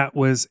like that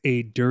was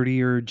a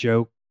dirtier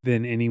joke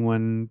than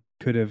anyone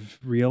could have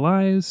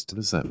realized. What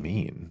does that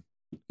mean?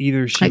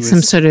 Either she Like was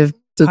some sort of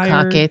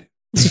bukkake tired.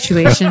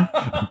 situation.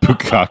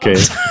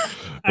 Bukake.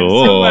 I'm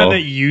so glad Oh.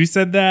 that you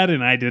said that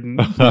and I didn't.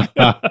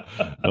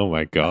 Oh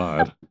my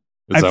god!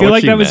 Is I that feel what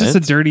like she that was just a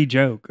meant? dirty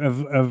joke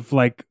of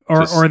like,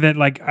 or Just- or that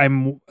like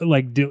I'm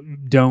like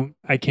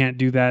I can't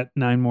do that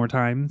 9 more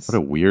times. What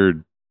a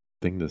weird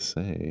thing to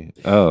say.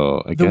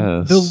 Oh, I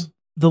guess.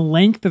 The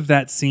length of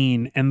that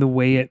scene and the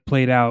way it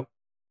played out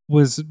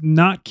was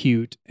not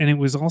cute, and it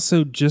was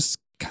also just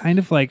kind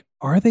of like,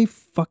 are they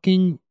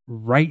fucking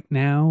right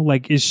now?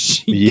 Like, is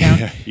she?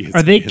 he's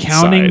Are they inside.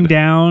 counting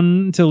down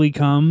until he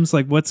comes?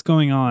 Like, what's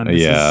going on?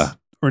 Yeah.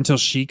 Or until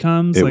she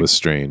comes? It like, was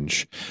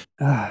strange.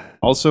 ah.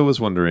 Also, was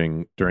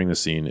wondering during the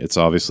scene. It's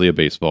obviously a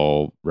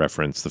baseball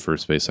reference, the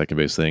first base, second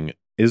base thing.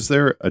 Is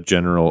there a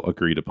general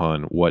agreed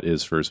upon what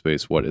is first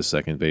base, what is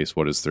second base,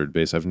 what is third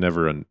base? I've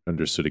never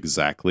understood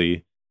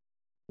exactly.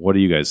 What do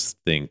you guys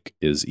think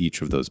is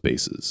each of those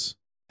bases?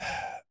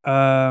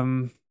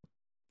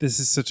 This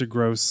is such a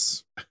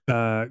gross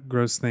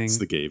thing. It's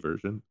the gay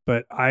version.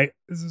 But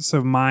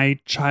so my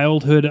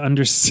childhood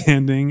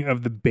understanding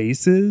of the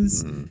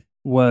bases Mm.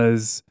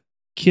 was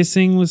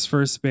kissing was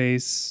first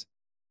base,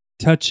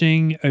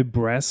 touching a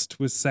breast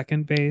was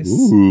second base,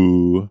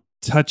 Ooh.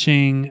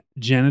 touching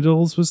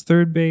genitals was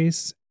third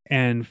base,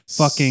 and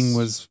fucking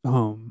was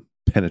home.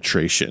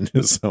 Penetration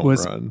is home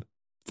Was- run.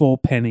 Full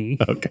penny.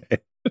 Okay.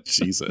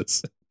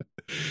 Jesus.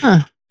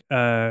 Huh.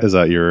 Uh, Is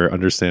that your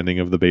understanding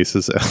of the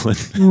bases, Ellen?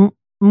 Mm,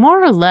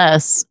 More or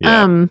less.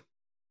 Yeah.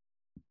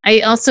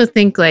 I also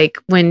think like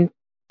when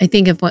I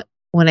think of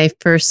when I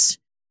first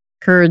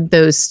heard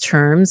those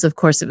terms, of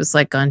course it was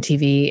like on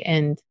TV,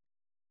 and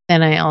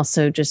then I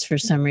also just for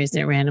some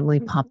reason it randomly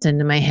popped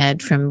into my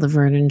head from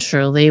Laverne and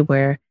Shirley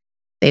where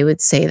they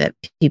would say that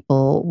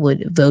people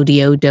would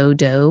vodio do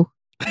do.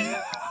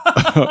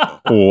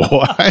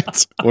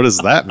 What? What does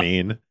that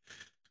mean?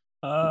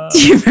 Do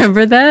you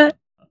remember that?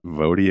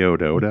 Vodio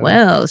dodo?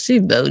 Well, she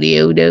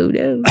vodio do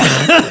do.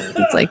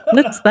 It's like,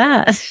 what's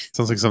that?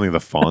 Sounds like something the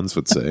Fawns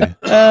would say.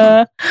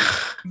 Uh,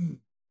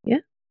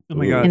 Oh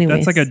my god,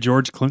 Anyways. that's like a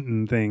George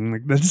Clinton thing.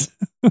 Like that's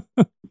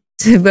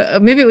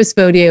maybe it was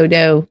vodio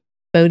do.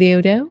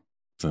 Vodio do?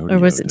 Or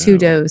was it two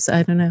Vodio-do. does?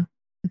 I don't know.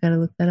 I gotta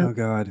look that up. oh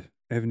god,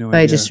 I have no But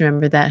I idea. just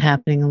remember that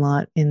happening a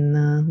lot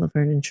in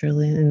Laverne and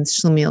Shirley and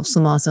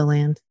Slamazo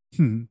Land.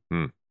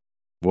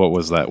 What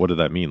was that? What did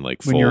that mean?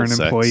 Like When full you're an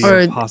sex? employee Or-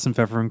 of Haas and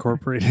Pfeffer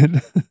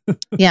Incorporated.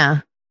 Yeah,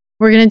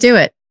 we're gonna do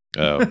it.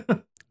 Oh,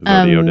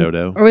 Vodio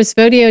dodo. Or was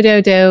Vodio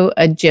Dodo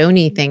a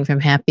Joni thing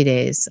from Happy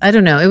Days? I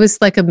don't know. It was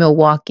like a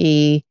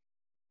Milwaukee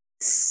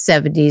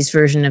 70s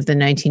version of the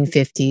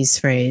 1950s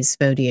phrase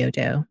Vodio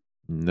Do.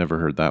 Never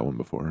heard that one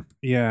before.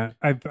 yeah,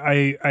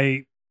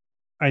 I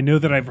know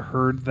that I've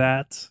heard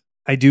that.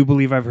 I do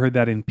believe I've heard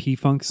that in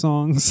P-Funk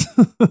songs.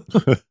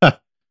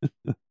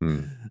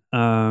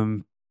 Hmm.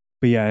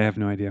 But yeah, I have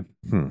no idea.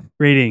 Hmm.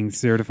 Ratings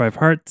 0 to 5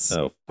 hearts.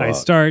 Oh, I fuck.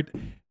 start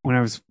when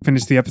I was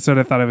finished the episode.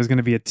 I thought I was going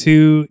to be a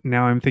 2.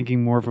 Now I'm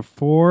thinking more of a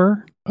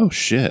 4. Oh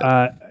shit.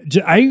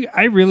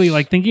 I really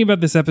like thinking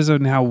about this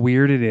episode and how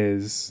weird it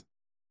is.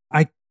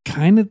 I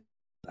kind of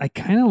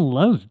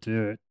loved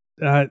it.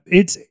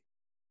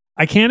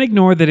 I can't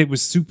ignore that it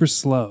was super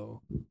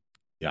slow.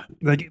 Yeah.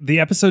 Like the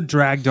episode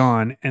dragged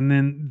on and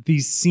then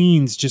these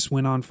scenes just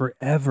went on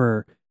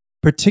forever,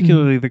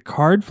 particularly the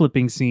card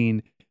flipping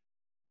scene.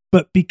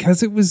 But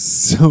because it was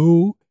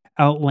so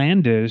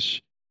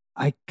outlandish,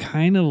 I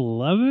kind of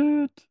love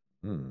it.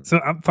 Hmm. So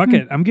fuck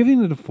it. I'm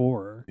giving it a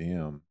 4.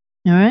 Damn.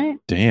 All right.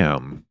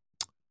 Damn.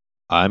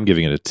 I'm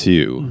giving it a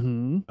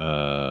 2.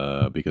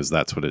 Mm-hmm. Because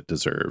that's what it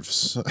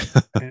deserves.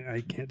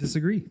 I can't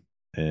disagree.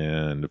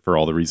 And for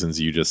all the reasons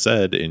you just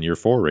said in your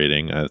 4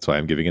 rating, that's why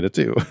I'm giving it a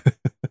 2.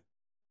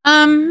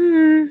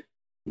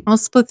 I'll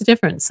split the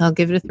difference. I'll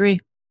give it a 3.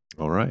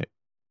 All right.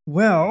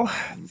 Well,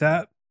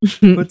 that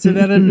puts it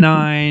at a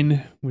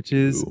 9, which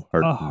is Ooh,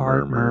 heart a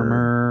heart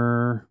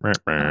murmur.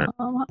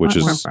 Which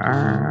is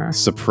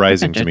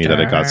surprising to me that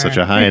it got such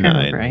a high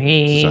 9.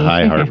 Such a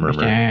high heart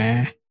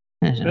murmur.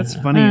 That's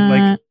funny.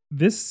 Like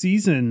this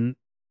season,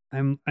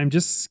 I'm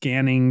just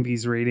scanning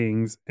these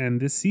ratings, and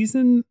this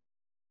season,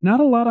 not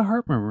a lot of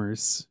heart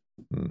murmurs.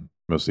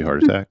 Mostly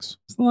heart attacks.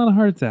 There's a lot of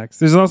heart attacks.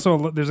 There's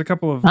also there's a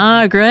couple of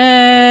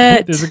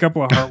Margaret. there's a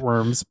couple of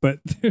heartworms, but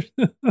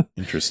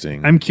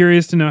Interesting. I'm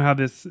curious to know how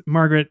this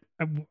Margaret.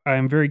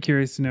 I'm very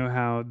curious to know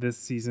how this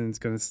season's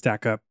going to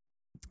stack up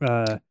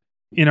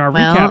in our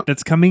Well- recap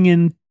that's coming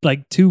in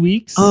like 2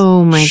 weeks.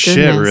 Oh my Shit,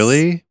 goodness.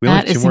 really? We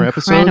only That have 2 is more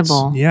incredible.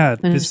 episodes? yeah.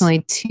 There's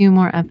only 2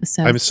 more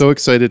episodes. I'm so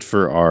excited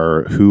for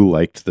our who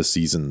liked the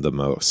season the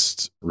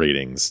most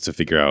ratings to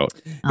figure out,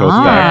 go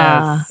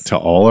back Yes. to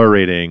all our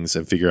ratings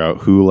and figure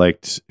out who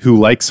likes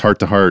Heart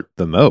to Heart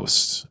the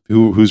most,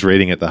 who's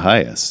rating it the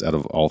highest out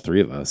of all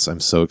 3 of us. I'm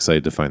so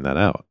excited to find that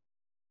out.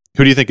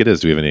 Who do you think it is?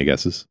 Do we have any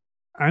guesses?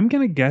 I'm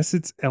gonna guess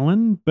it's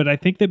Ellen, but I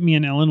think that me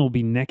and Ellen will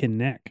be neck and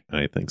neck.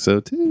 I think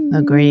so too.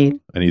 Agreed.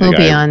 I need We'll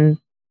be on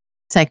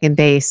second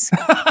base.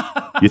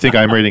 You think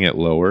I'm rating it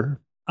lower?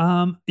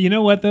 You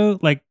know what though?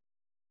 Like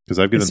Because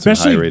I've given some high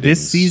especially ratings.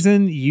 this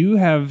season, you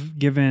have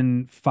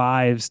given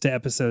 5s to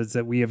episodes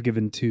that we have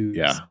given 2s.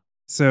 Yeah.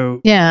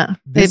 So Yeah.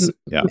 this,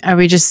 Are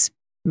we just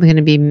going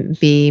to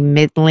be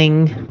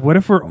middling? what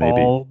if we're Maybe.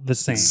 all the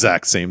same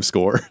Exact same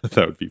score.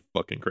 That would be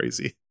fucking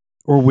crazy.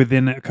 or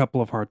within a couple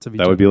of hearts of each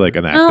That would be other? like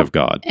an act Well, of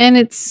God. And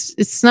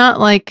it's not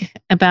like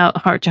about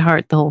heart to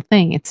heart the whole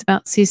thing. It's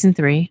about season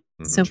 3.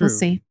 Mhm. So True. we'll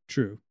see.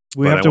 True.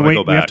 We But have I to wanna wait.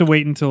 go We have to back.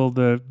 wait until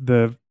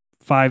the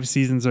 5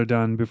 seasons are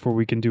done before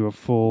we can do a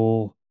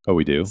full Oh,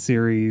 we do?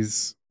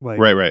 series. Like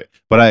Right.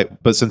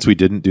 But since we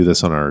didn't do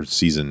this on our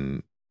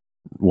season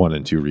 1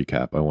 and 2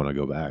 recap, I want to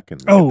go back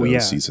and look Oh, at those yeah.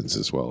 season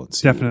as well and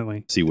see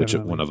definitely see which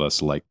definitely. one of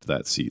us liked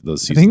those I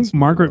seasons. think more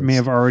Margaret than may most.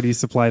 have already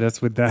supplied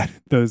us with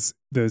those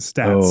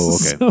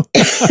stats. Oh,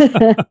 okay.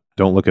 So-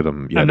 Don't look at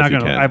them yet. I'm not if you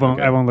gonna. can. I won't.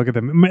 Okay. I won't look at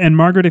them. And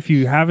Margaret, if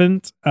you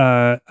haven't,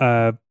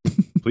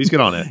 Please get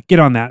on it. get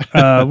on that.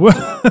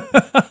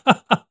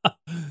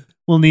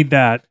 We'll need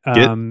that.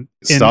 And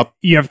Stop.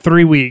 You have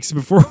 3 weeks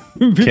before.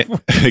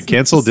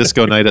 Cancel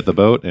disco night at the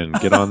boat and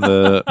get on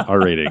our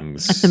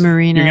ratings. At the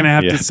marina. You're gonna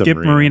have Yeah, to the skip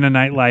marina.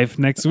 Marina Nightlife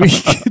next week.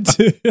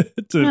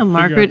 Yeah,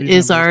 Margaret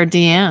is our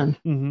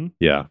Deanne.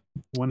 Yeah.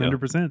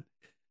 100%. And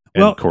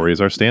Well- Corey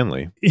is our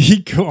Stanley.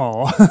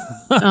 Cool.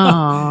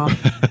 Aw.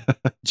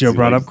 Joe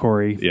brought up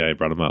Corey. Yeah, I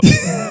brought him up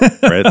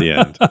right at the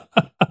end.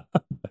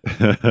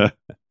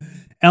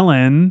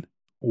 Ellen,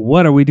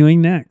 what are we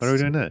doing next? What are we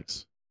doing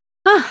next?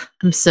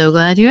 I'm so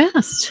glad you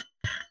asked.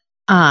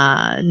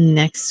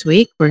 Next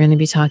week, we're going to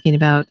be talking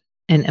about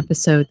an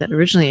episode that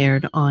originally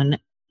aired on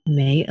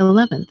May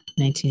 11th,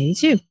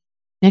 1982.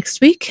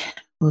 Next week,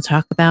 we'll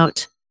talk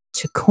about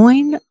To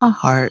Coin a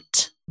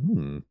Heart.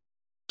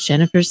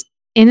 Jennifer's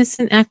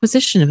innocent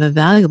acquisition of a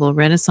valuable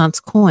Renaissance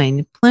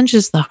coin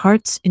plunges the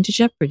hearts into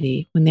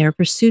jeopardy when they are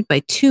pursued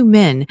by two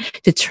men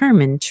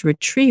determined to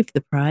retrieve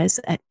the prize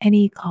at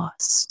any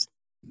cost.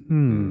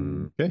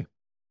 Okay.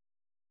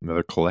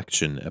 Another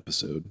collection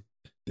episode.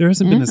 There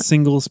hasn't been a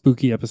single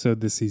spooky episode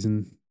this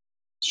season.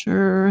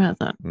 Sure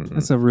hasn't.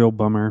 That's a real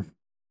bummer.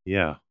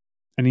 Yeah.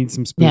 I need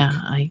some spook.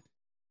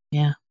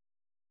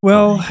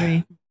 Well, I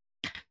agree.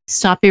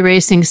 Stop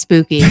erasing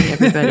spooky,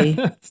 everybody.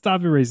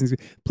 Stop erasing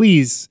spooky.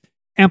 Please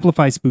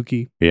amplify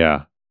spooky.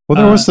 Yeah. Well,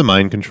 there was the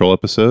mind control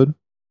episode.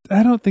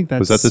 I don't think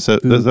that's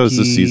that was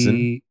the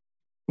season.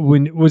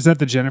 When was that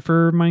the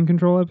Jennifer mind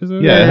control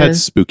episode? Yeah, it had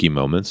spooky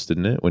moments,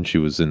 didn't it? When she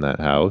was in that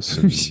house.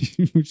 And She's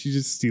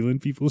just stealing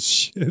people's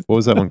shit. what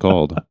was that one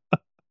called?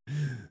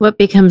 What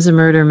becomes a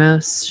murder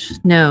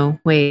most? No,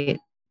 wait.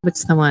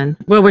 What's the one?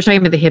 Well, we're talking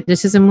about the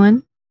hypnotism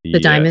one? The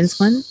diamonds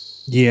one?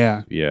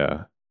 Yeah.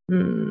 Yeah.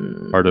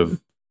 Heart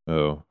of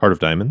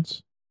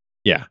Diamonds?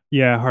 Yeah.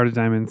 Yeah, Heart of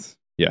Diamonds.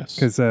 Yes.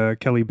 Because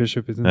Kelly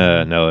Bishop is in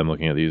there. No, I'm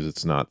looking at these.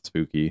 It's not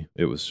spooky.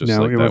 It was just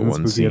No, like it that wasn't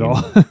one spooky scene.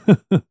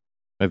 at all.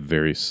 I have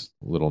very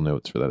little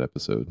notes for that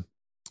episode.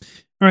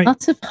 All right.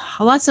 Lots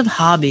of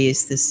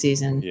hobbies this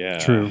season. Yeah.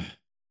 True.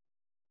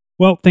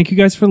 Well, thank you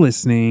guys for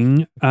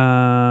listening.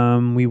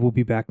 We will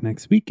be back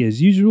next week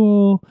as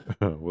usual.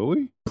 Will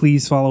we?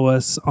 Please follow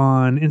us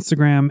on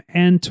Instagram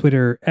and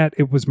Twitter at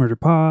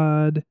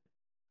itwasmurderpod.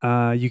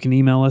 You can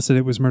email us at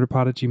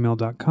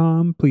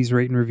itwasmurderpod@gmail.com. Please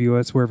rate and review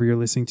us wherever you're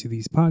listening to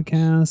these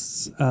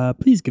podcasts.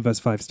 Please give us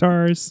 5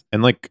 stars.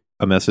 And like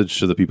a message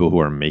to the people who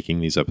are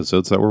making these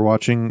episodes that we're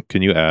watching.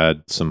 Can you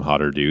add some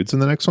hotter dudes in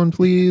the next one,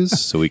 please?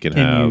 So we can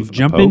have you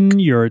jump in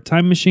your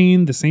time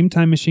machine, the same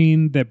time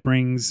machine that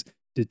brings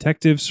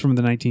detectives from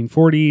the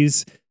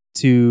 1940s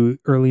to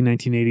early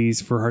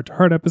 1980s for Heart to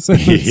Heart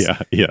episodes.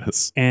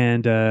 Yes.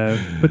 And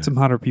put some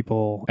hotter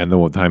people. And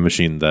the time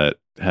machine that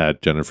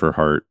had Jennifer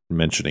Hart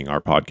mentioning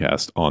our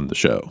podcast on the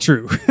show.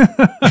 True.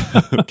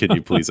 Can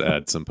you please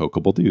add some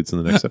pokeable dudes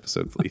in the next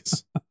episode,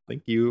 please?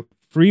 Thank you.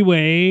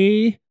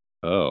 Freeway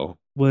Oh.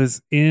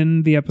 was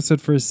in the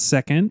episode for a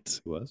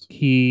second. He was?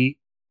 He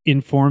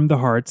informed the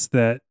Hearts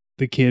that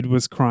the kid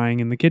was crying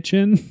in the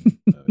kitchen.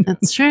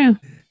 That's true.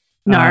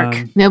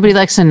 Narc. Nobody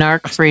likes a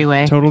narc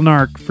Freeway. Total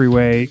narc,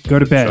 Freeway. Go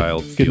to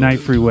bed. Good night,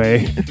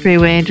 Freeway.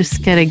 Freeway,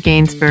 just get a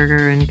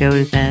Gainsburger and go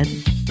to bed.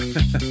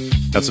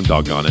 Have some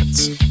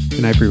doggone-its.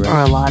 Good night, Freeway. Or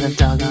a lot of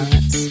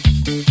doggone-its.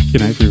 Good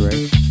night,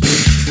 Freeway.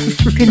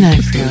 Good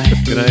night, Freeway.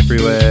 Good night,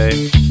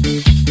 Freeway.